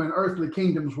days when earthly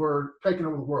kingdoms were taking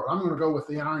over the world. I'm going to go with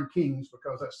the Iron Kings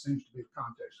because that seems to be the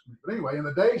context. But anyway, in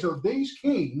the days of these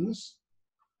kings,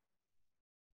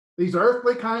 these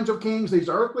earthly kinds of kings, these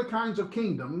earthly kinds of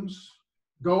kingdoms,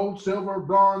 gold, silver,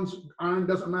 bronze, iron,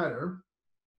 doesn't matter.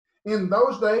 In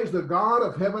those days, the God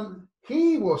of heaven,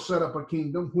 he will set up a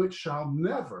kingdom which shall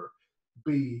never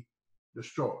be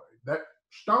destroyed. That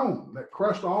stone that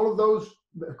crushed all of those,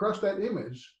 that crushed that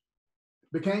image,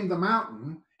 became the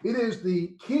mountain. It is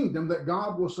the kingdom that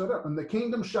God will set up, and the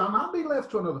kingdom shall not be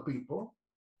left to another people.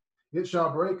 It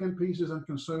shall break in pieces and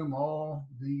consume all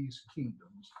these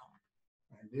kingdoms,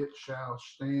 and it shall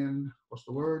stand, what's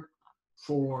the word?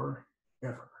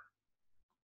 Forever.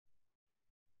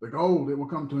 The gold, it will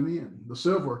come to an end. The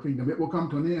silver kingdom, it will come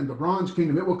to an end. The bronze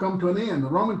kingdom, it will come to an end. The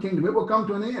Roman kingdom, it will come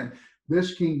to an end.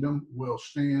 This kingdom will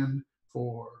stand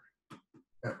forever.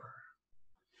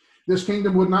 This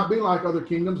kingdom would not be like other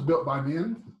kingdoms built by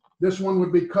men. This one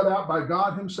would be cut out by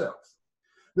God himself.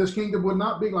 This kingdom would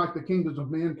not be like the kingdoms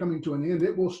of men coming to an end.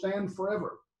 It will stand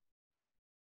forever.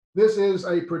 This is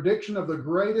a prediction of the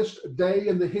greatest day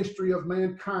in the history of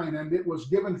mankind, and it was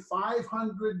given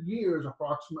 500 years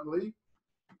approximately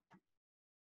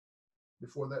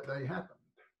before that day happened.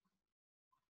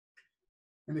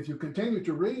 And if you continue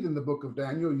to read in the book of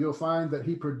Daniel, you'll find that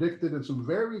he predicted in some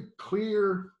very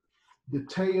clear,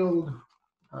 detailed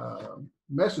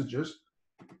messages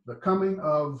the coming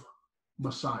of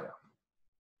Messiah.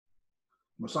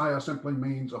 Messiah simply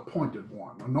means appointed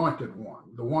one, anointed one,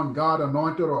 the one God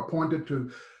anointed or appointed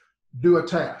to do a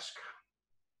task.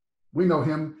 We know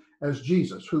him as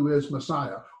Jesus, who is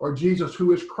Messiah, or Jesus,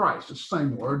 who is Christ. It's the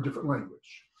same word, different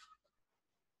language.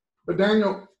 But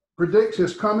Daniel predicts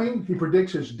his coming, he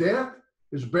predicts his death,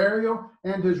 his burial,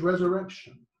 and his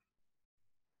resurrection.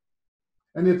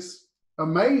 And it's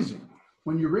amazing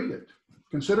when you read it,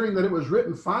 considering that it was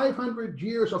written 500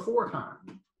 years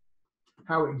aforetime,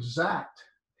 how exact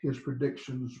his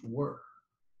predictions were.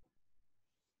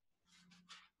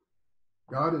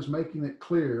 God is making it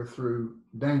clear through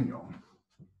Daniel,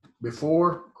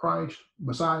 before Christ,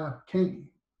 Messiah came,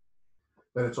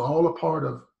 that it's all a part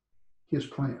of his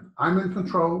plan. I'm in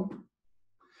control.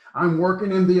 I'm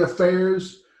working in the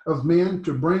affairs of men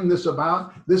to bring this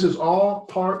about. This is all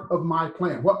part of my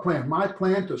plan. What plan? My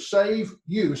plan to save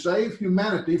you, save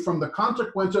humanity from the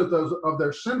consequences of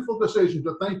their sinful decision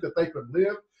to think that they could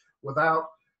live without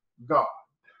God.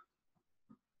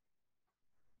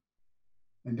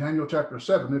 In Daniel chapter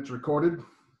 7, it's recorded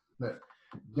that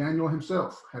Daniel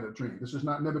himself had a dream. This is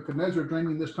not Nebuchadnezzar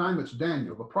dreaming this time, it's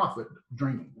Daniel, the prophet,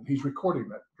 dreaming. And he's recording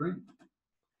that dream.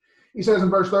 He says in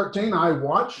verse 13, I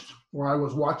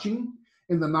was watching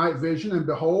in the night vision, and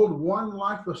behold, one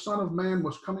like the Son of Man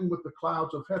was coming with the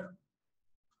clouds of heaven.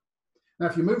 Now,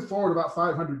 if you move forward about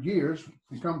 500 years,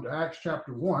 you come to Acts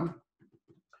chapter 1,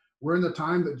 we're in the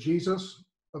time that Jesus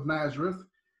of Nazareth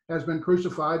has been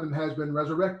crucified and has been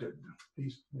resurrected.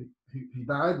 He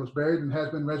died, was buried, and has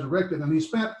been resurrected. And he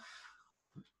spent,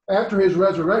 after his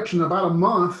resurrection, about a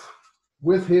month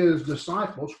with his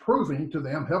disciples, proving to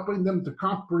them, helping them to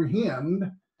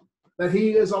comprehend that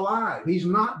he is alive. He's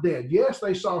not dead. Yes,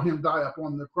 they saw him die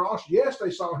upon the cross. Yes,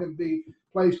 they saw him be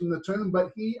placed in the tomb,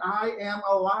 but I am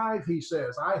alive, he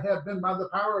says. I have been by the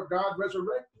power of God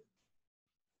resurrected.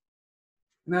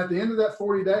 And at the end of that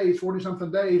 40 days,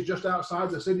 40-something days, just outside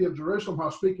the city of Jerusalem,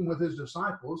 while speaking with his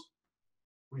disciples,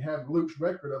 we have Luke's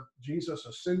record of Jesus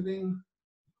ascending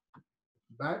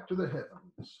back to the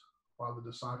heavens while the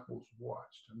disciples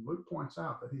watched. And Luke points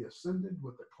out that he ascended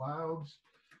with the clouds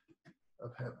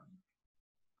of heaven.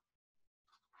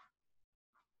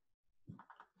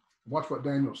 Watch what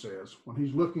Daniel says when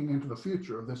he's looking into the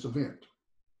future of this event.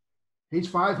 He's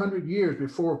 500 years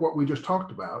before what we just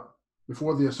talked about,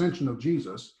 before the ascension of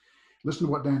Jesus. Listen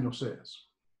to what Daniel says.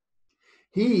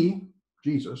 He,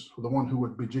 Jesus, the one who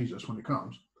would be Jesus when he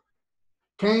comes,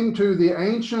 came to the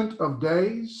Ancient of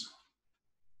Days,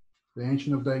 the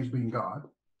Ancient of Days being God,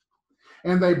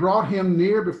 and they brought him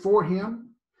near before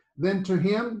him. Then to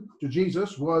him, to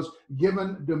Jesus, was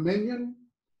given dominion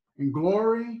and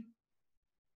glory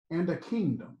and a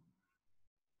kingdom,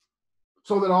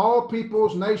 so that all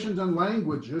peoples, nations, and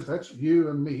languages, that's you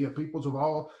and me, peoples of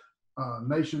all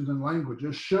nations and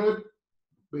languages, should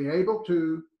be able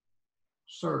to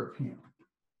serve him.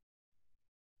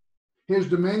 His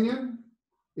dominion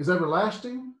is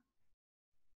everlasting,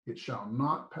 it shall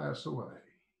not pass away.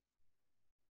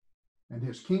 And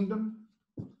his kingdom,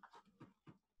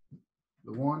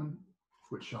 the one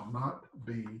which shall not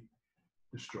be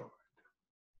destroyed.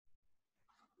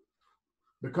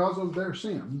 Because of their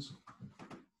sins,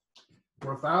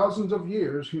 for thousands of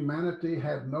years, humanity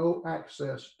had no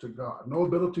access to God, no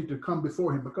ability to come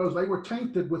before him, because they were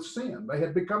tainted with sin. They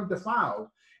had become defiled.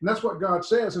 And that's what God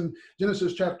says in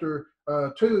Genesis chapter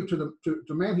 2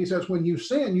 to man. He says, when you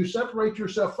sin, you separate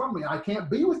yourself from me. I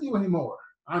can't be with you anymore.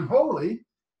 I'm holy.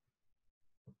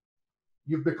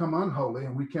 You've become unholy,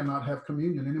 and we cannot have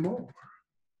communion anymore.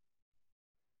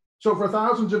 So for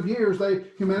thousands of years,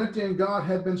 humanity and God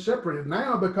had been separated.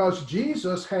 Now, because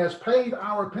Jesus has paid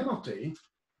our penalty,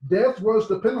 death was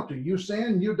the penalty. You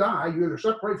sin, you die, you're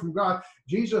separated from God.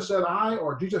 Jesus said,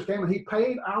 Jesus came and he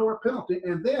paid our penalty.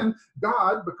 And then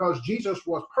God, because Jesus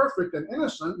was perfect and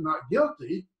innocent, not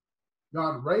guilty,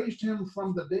 God raised him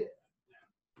from the dead.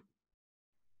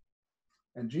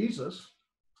 And Jesus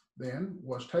then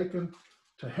was taken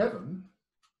to heaven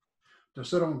to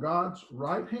sit on God's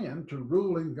right hand to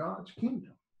rule in God's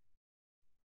kingdom.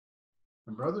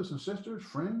 And brothers and sisters,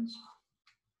 friends,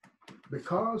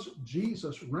 because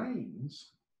Jesus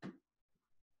reigns,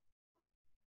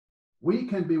 we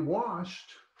can be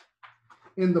washed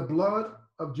in the blood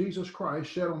of Jesus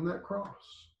Christ shed on that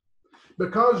cross.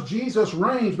 because Jesus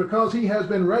reigns, because he has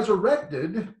been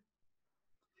resurrected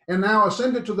and now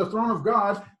ascended to the throne of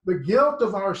God, the guilt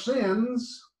of our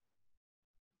sins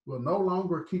will no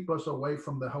longer keep us away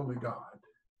from the holy God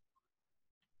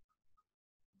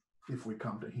if we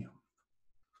come to him.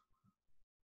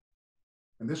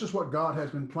 And this is what God has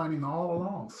been planning all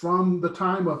along. From the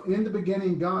time of in the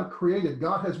beginning, God created.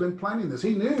 God has been planning this.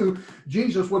 He knew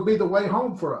Jesus would be the way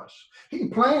home for us. He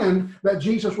planned that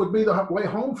Jesus would be the way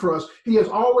home for us. He has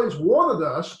always wanted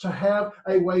us to have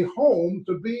a way home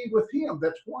to be with him.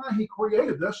 That's why he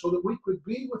created us, so that we could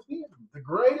be with him. The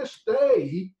greatest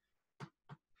day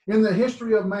in the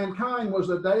history of mankind was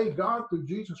the day God, through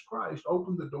Jesus Christ,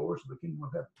 opened the doors of the kingdom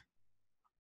of heaven.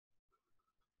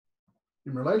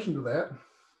 In relation to that,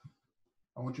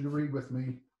 I want you to read with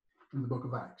me in the book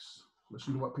of Acts.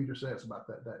 Listen to what Peter says about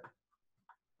that day.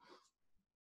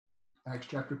 Acts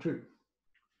chapter 2,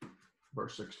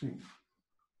 verse 16.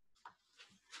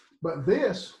 But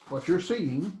this, what you're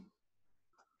seeing,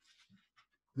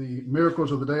 the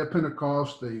miracles of the day of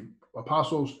Pentecost, the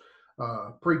apostles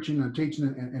preaching and teaching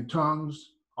in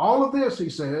tongues, all of this, he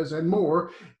says, and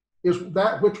more, is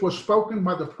that which was spoken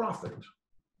by the prophet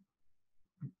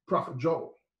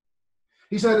Joel.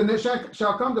 He said, and it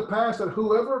shall come to pass that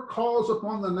whoever calls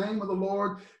upon the name of the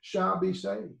Lord shall be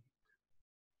saved.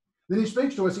 Then he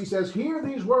speaks to us. He says, hear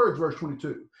these words, verse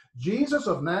 22. Jesus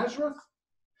of Nazareth,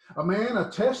 a man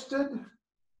attested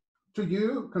to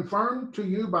you, confirmed to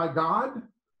you by God,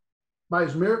 by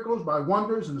his miracles, by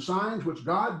wonders and signs, which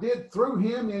God did through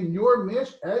him in your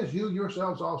midst, as you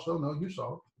yourselves also know you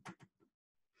saw.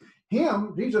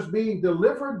 Him, Jesus, being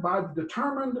delivered by the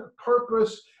determined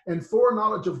purpose and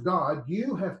foreknowledge of God,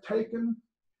 you have taken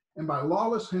and by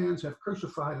lawless hands have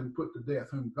crucified and put to death,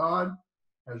 whom God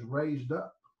has raised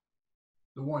up.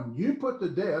 The one you put to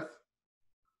death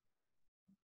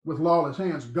with lawless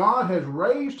hands, God has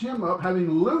raised him up,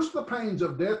 having loosed the pains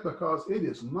of death, because it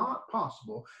is not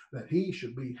possible that he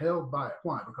should be held by it.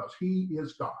 Why? Because he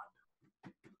is God.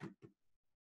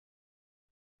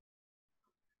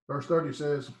 Verse 30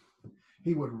 says,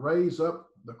 he would raise up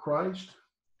the Christ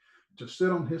to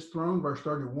sit on his throne. Verse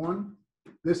 31,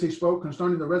 this he spoke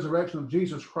concerning the resurrection of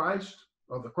Jesus Christ,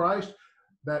 of the Christ,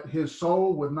 that his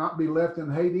soul would not be left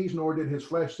in Hades, nor did his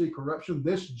flesh see corruption.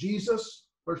 This Jesus,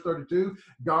 verse 32,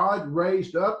 God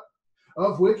raised up,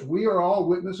 of which we are all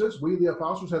witnesses. We, the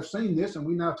apostles, have seen this, and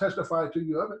we now testify to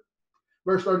you of it.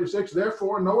 Verse 36,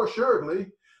 therefore know assuredly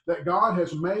that God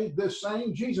has made this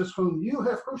same Jesus, whom you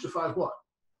have crucified, what?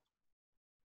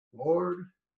 Lord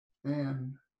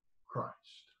and Christ.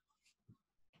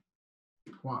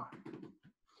 Why?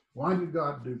 Why did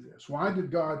God do this? Why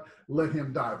did God let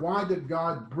him die? Why did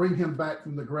God bring him back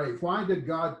from the grave? Why did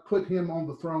God put him on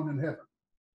the throne in heaven?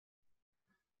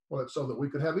 Well, it's so that we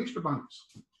could have Easter bunnies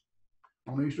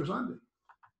on Easter Sunday,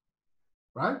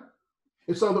 right?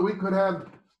 It's so that we could have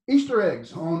Easter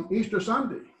eggs on Easter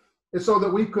Sunday. It's so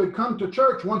that we could come to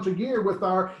church once a year with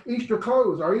our Easter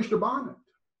clothes, our Easter bonnet.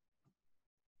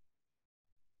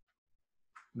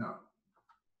 No.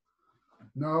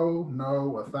 No, no,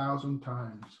 1,000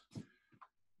 times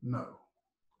no.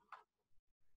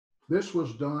 This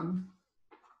was done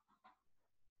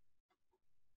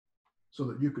so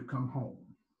that you could come home.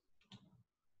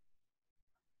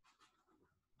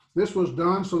 This was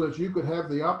done so that you could have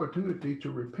the opportunity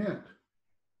to repent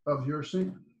of your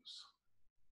sins.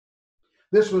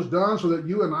 This was done so that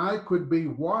you and I could be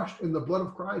washed in the blood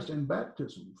of Christ in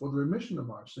baptism for the remission of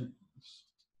our sins.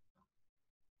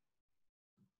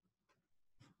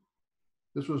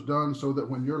 This was done so that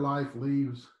when your life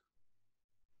leaves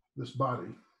this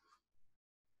body,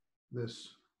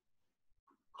 this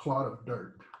clod of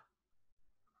dirt,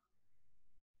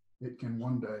 it can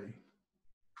one day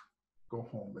go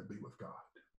home and be with God.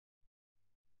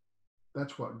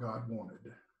 That's what God wanted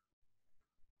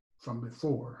from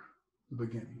before the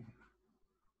beginning.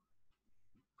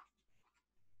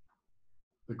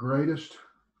 The greatest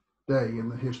day in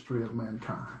the history of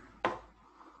mankind.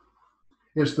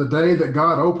 It's the day that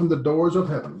God opened the doors of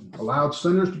heaven, allowed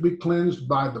sinners to be cleansed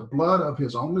by the blood of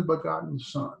his only begotten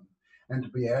Son, and to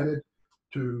be added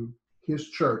to his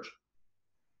church,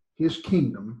 his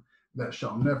kingdom that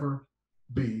shall never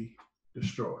be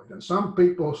destroyed. And some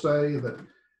people say that,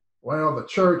 well, the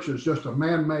church is just a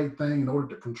man-made thing in order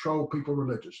to control people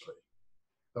religiously.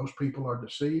 Those people are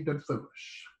deceived and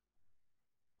foolish.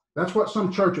 That's what some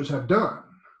churches have done.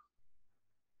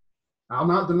 I'll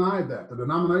not deny that. The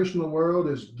denominational world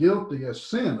is guilty as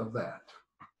sin of that.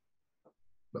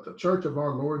 But the church of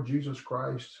our Lord Jesus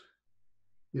Christ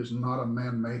is not a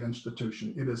man-made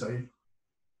institution. It is a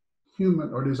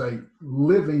human, or it is a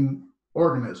living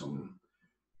organism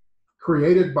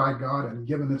created by God and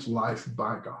given its life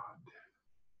by God.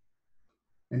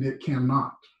 And it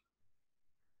cannot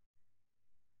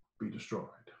be destroyed.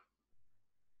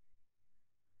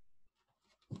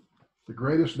 The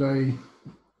greatest day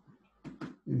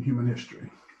in human history.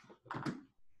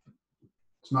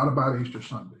 It's not about Easter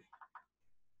Sunday.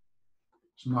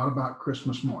 It's not about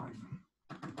Christmas morning.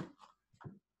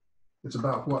 It's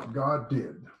about what God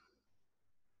did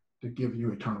to give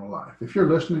you eternal life. If you're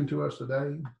listening to us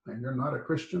today and you're not a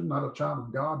Christian, not a child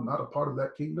of God, not a part of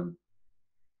that kingdom,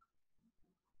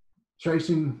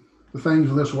 chasing the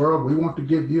things of this world, we want to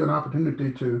give you an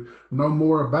opportunity to know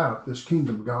more about this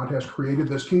kingdom. God has created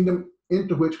this kingdom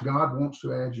into which God wants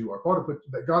to add you, or part of it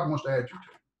that God wants to add you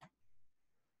to.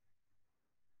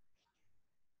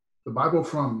 The Bible,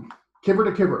 from kiver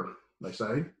to kiver, they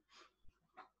say,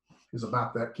 is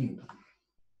about that kingdom,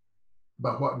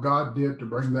 about what God did to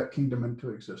bring that kingdom into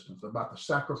existence, about the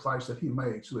sacrifice that he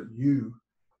made so that you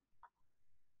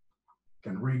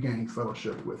can regain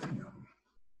fellowship with him.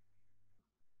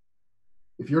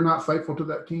 If you're not faithful to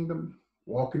that kingdom,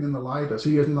 walking in the light as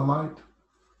he is in the light,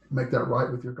 make that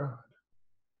right with your God.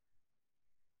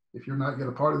 If you're not yet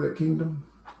a part of that kingdom,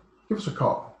 give us a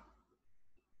call.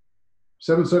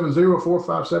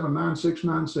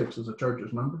 770-457-9696 is the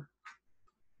church's number.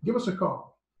 Give us a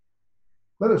call.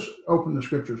 Let us open the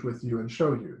scriptures with you and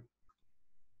show you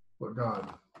what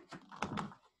God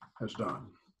has done.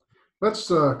 Let's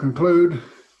conclude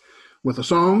with a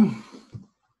song.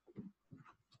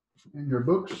 In your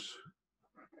books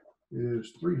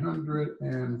is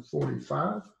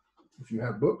 345, if you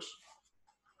have books.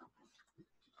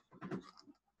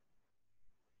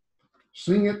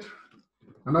 Sing it.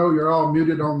 I know you're all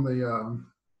muted on the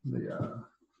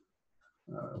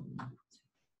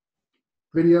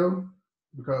video,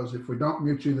 because if we don't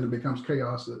mute you, then it becomes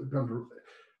chaos. It becomes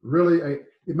really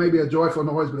it may be a joyful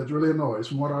noise, but it's really a noise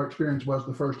from what our experience was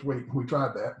the first week. We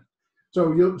tried that.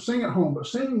 So you'll sing at home, but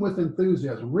sing with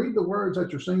enthusiasm. Read the words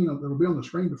that you're singing that will be on the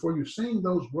screen before you. Sing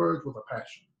those words with a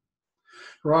passion.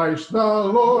 Christ the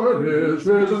Lord is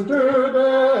risen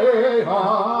today.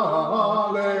 Hallelujah.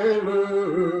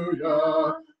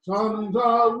 Sons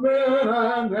of men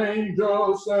and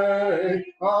angels say,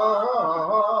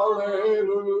 hallelujah.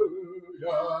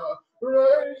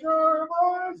 Raise your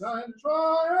voice and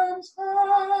triumph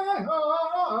high.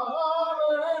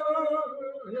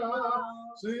 Hallelujah.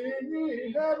 Sing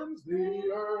ye heavens,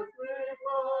 the earth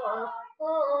reply.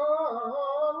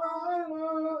 Hallelujah.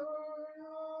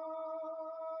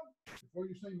 Before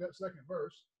you sing that second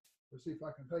verse, let's see if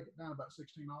I can take it down about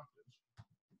 16 octaves.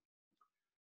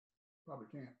 Probably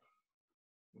can't.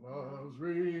 Love's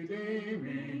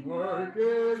redeeming work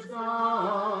is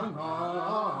done.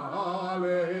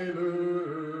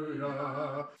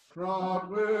 Hallelujah. Fraught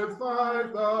with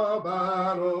fight, the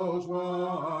battle's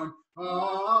won.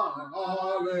 Hallelujah.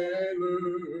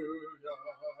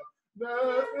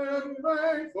 Death in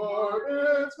vain, for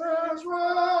it's his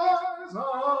rise.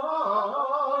 Hallelujah.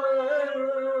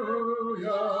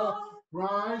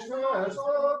 Christ has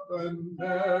opened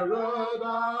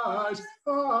paradise.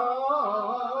 Hallelujah.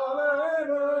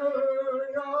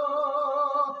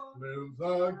 Lives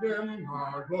again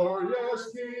our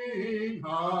glorious King.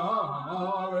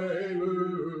 Hallelujah.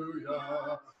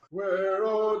 Where,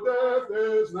 O death,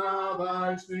 is now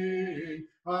thy sting?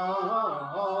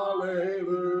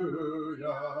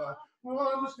 Hallelujah.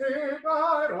 Once he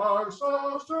died our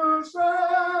souls to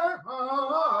save.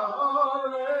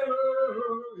 Hallelujah.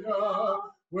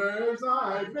 Where's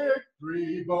thy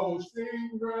victory,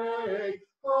 boasting great?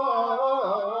 Hallelujah.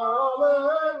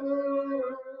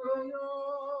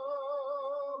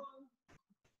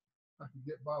 I can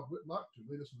get Bob Whitlock to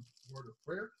lead us in a word of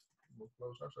prayer. We'll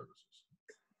close our services.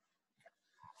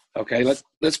 Okay,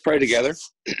 let's pray together.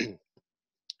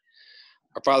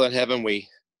 Our Father in heaven, we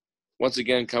once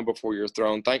again come before your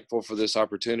throne, thankful for this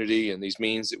opportunity and these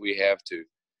means that we have to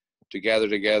gather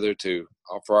together to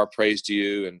offer our praise to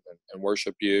you and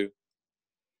worship you.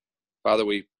 Father,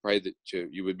 we pray that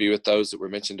you would be with those that were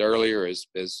mentioned earlier as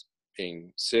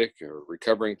being sick or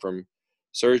recovering from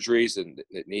surgeries and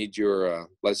that need your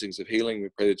blessings of healing. We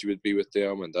pray that you would be with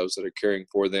them and those that are caring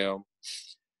for them.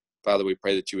 Father, we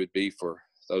pray that you would be for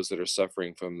those that are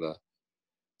suffering from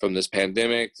this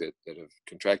pandemic, that have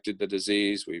contracted the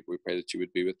disease. We pray that you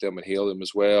would be with them and heal them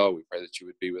as well. We pray that you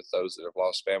would be with those that have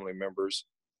lost family members.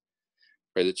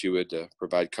 Pray that you would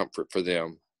provide comfort for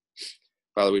them.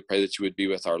 Father, we pray that you would be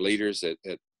with our leaders at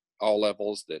all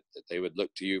levels, that they would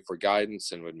look to you for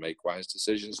guidance and would make wise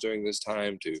decisions during this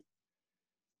time to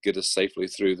get us safely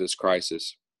through this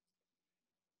crisis.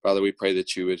 Father, we pray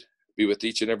that you would be with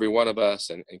each and every one of us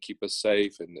and keep us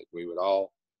safe, and that we would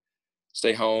all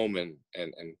stay home and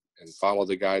follow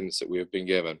the guidance that we have been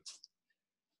given.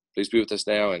 Please be with us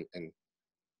now and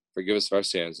forgive us of our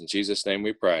sins. In Jesus' name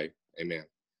we pray. Amen.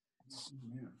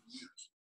 Amen.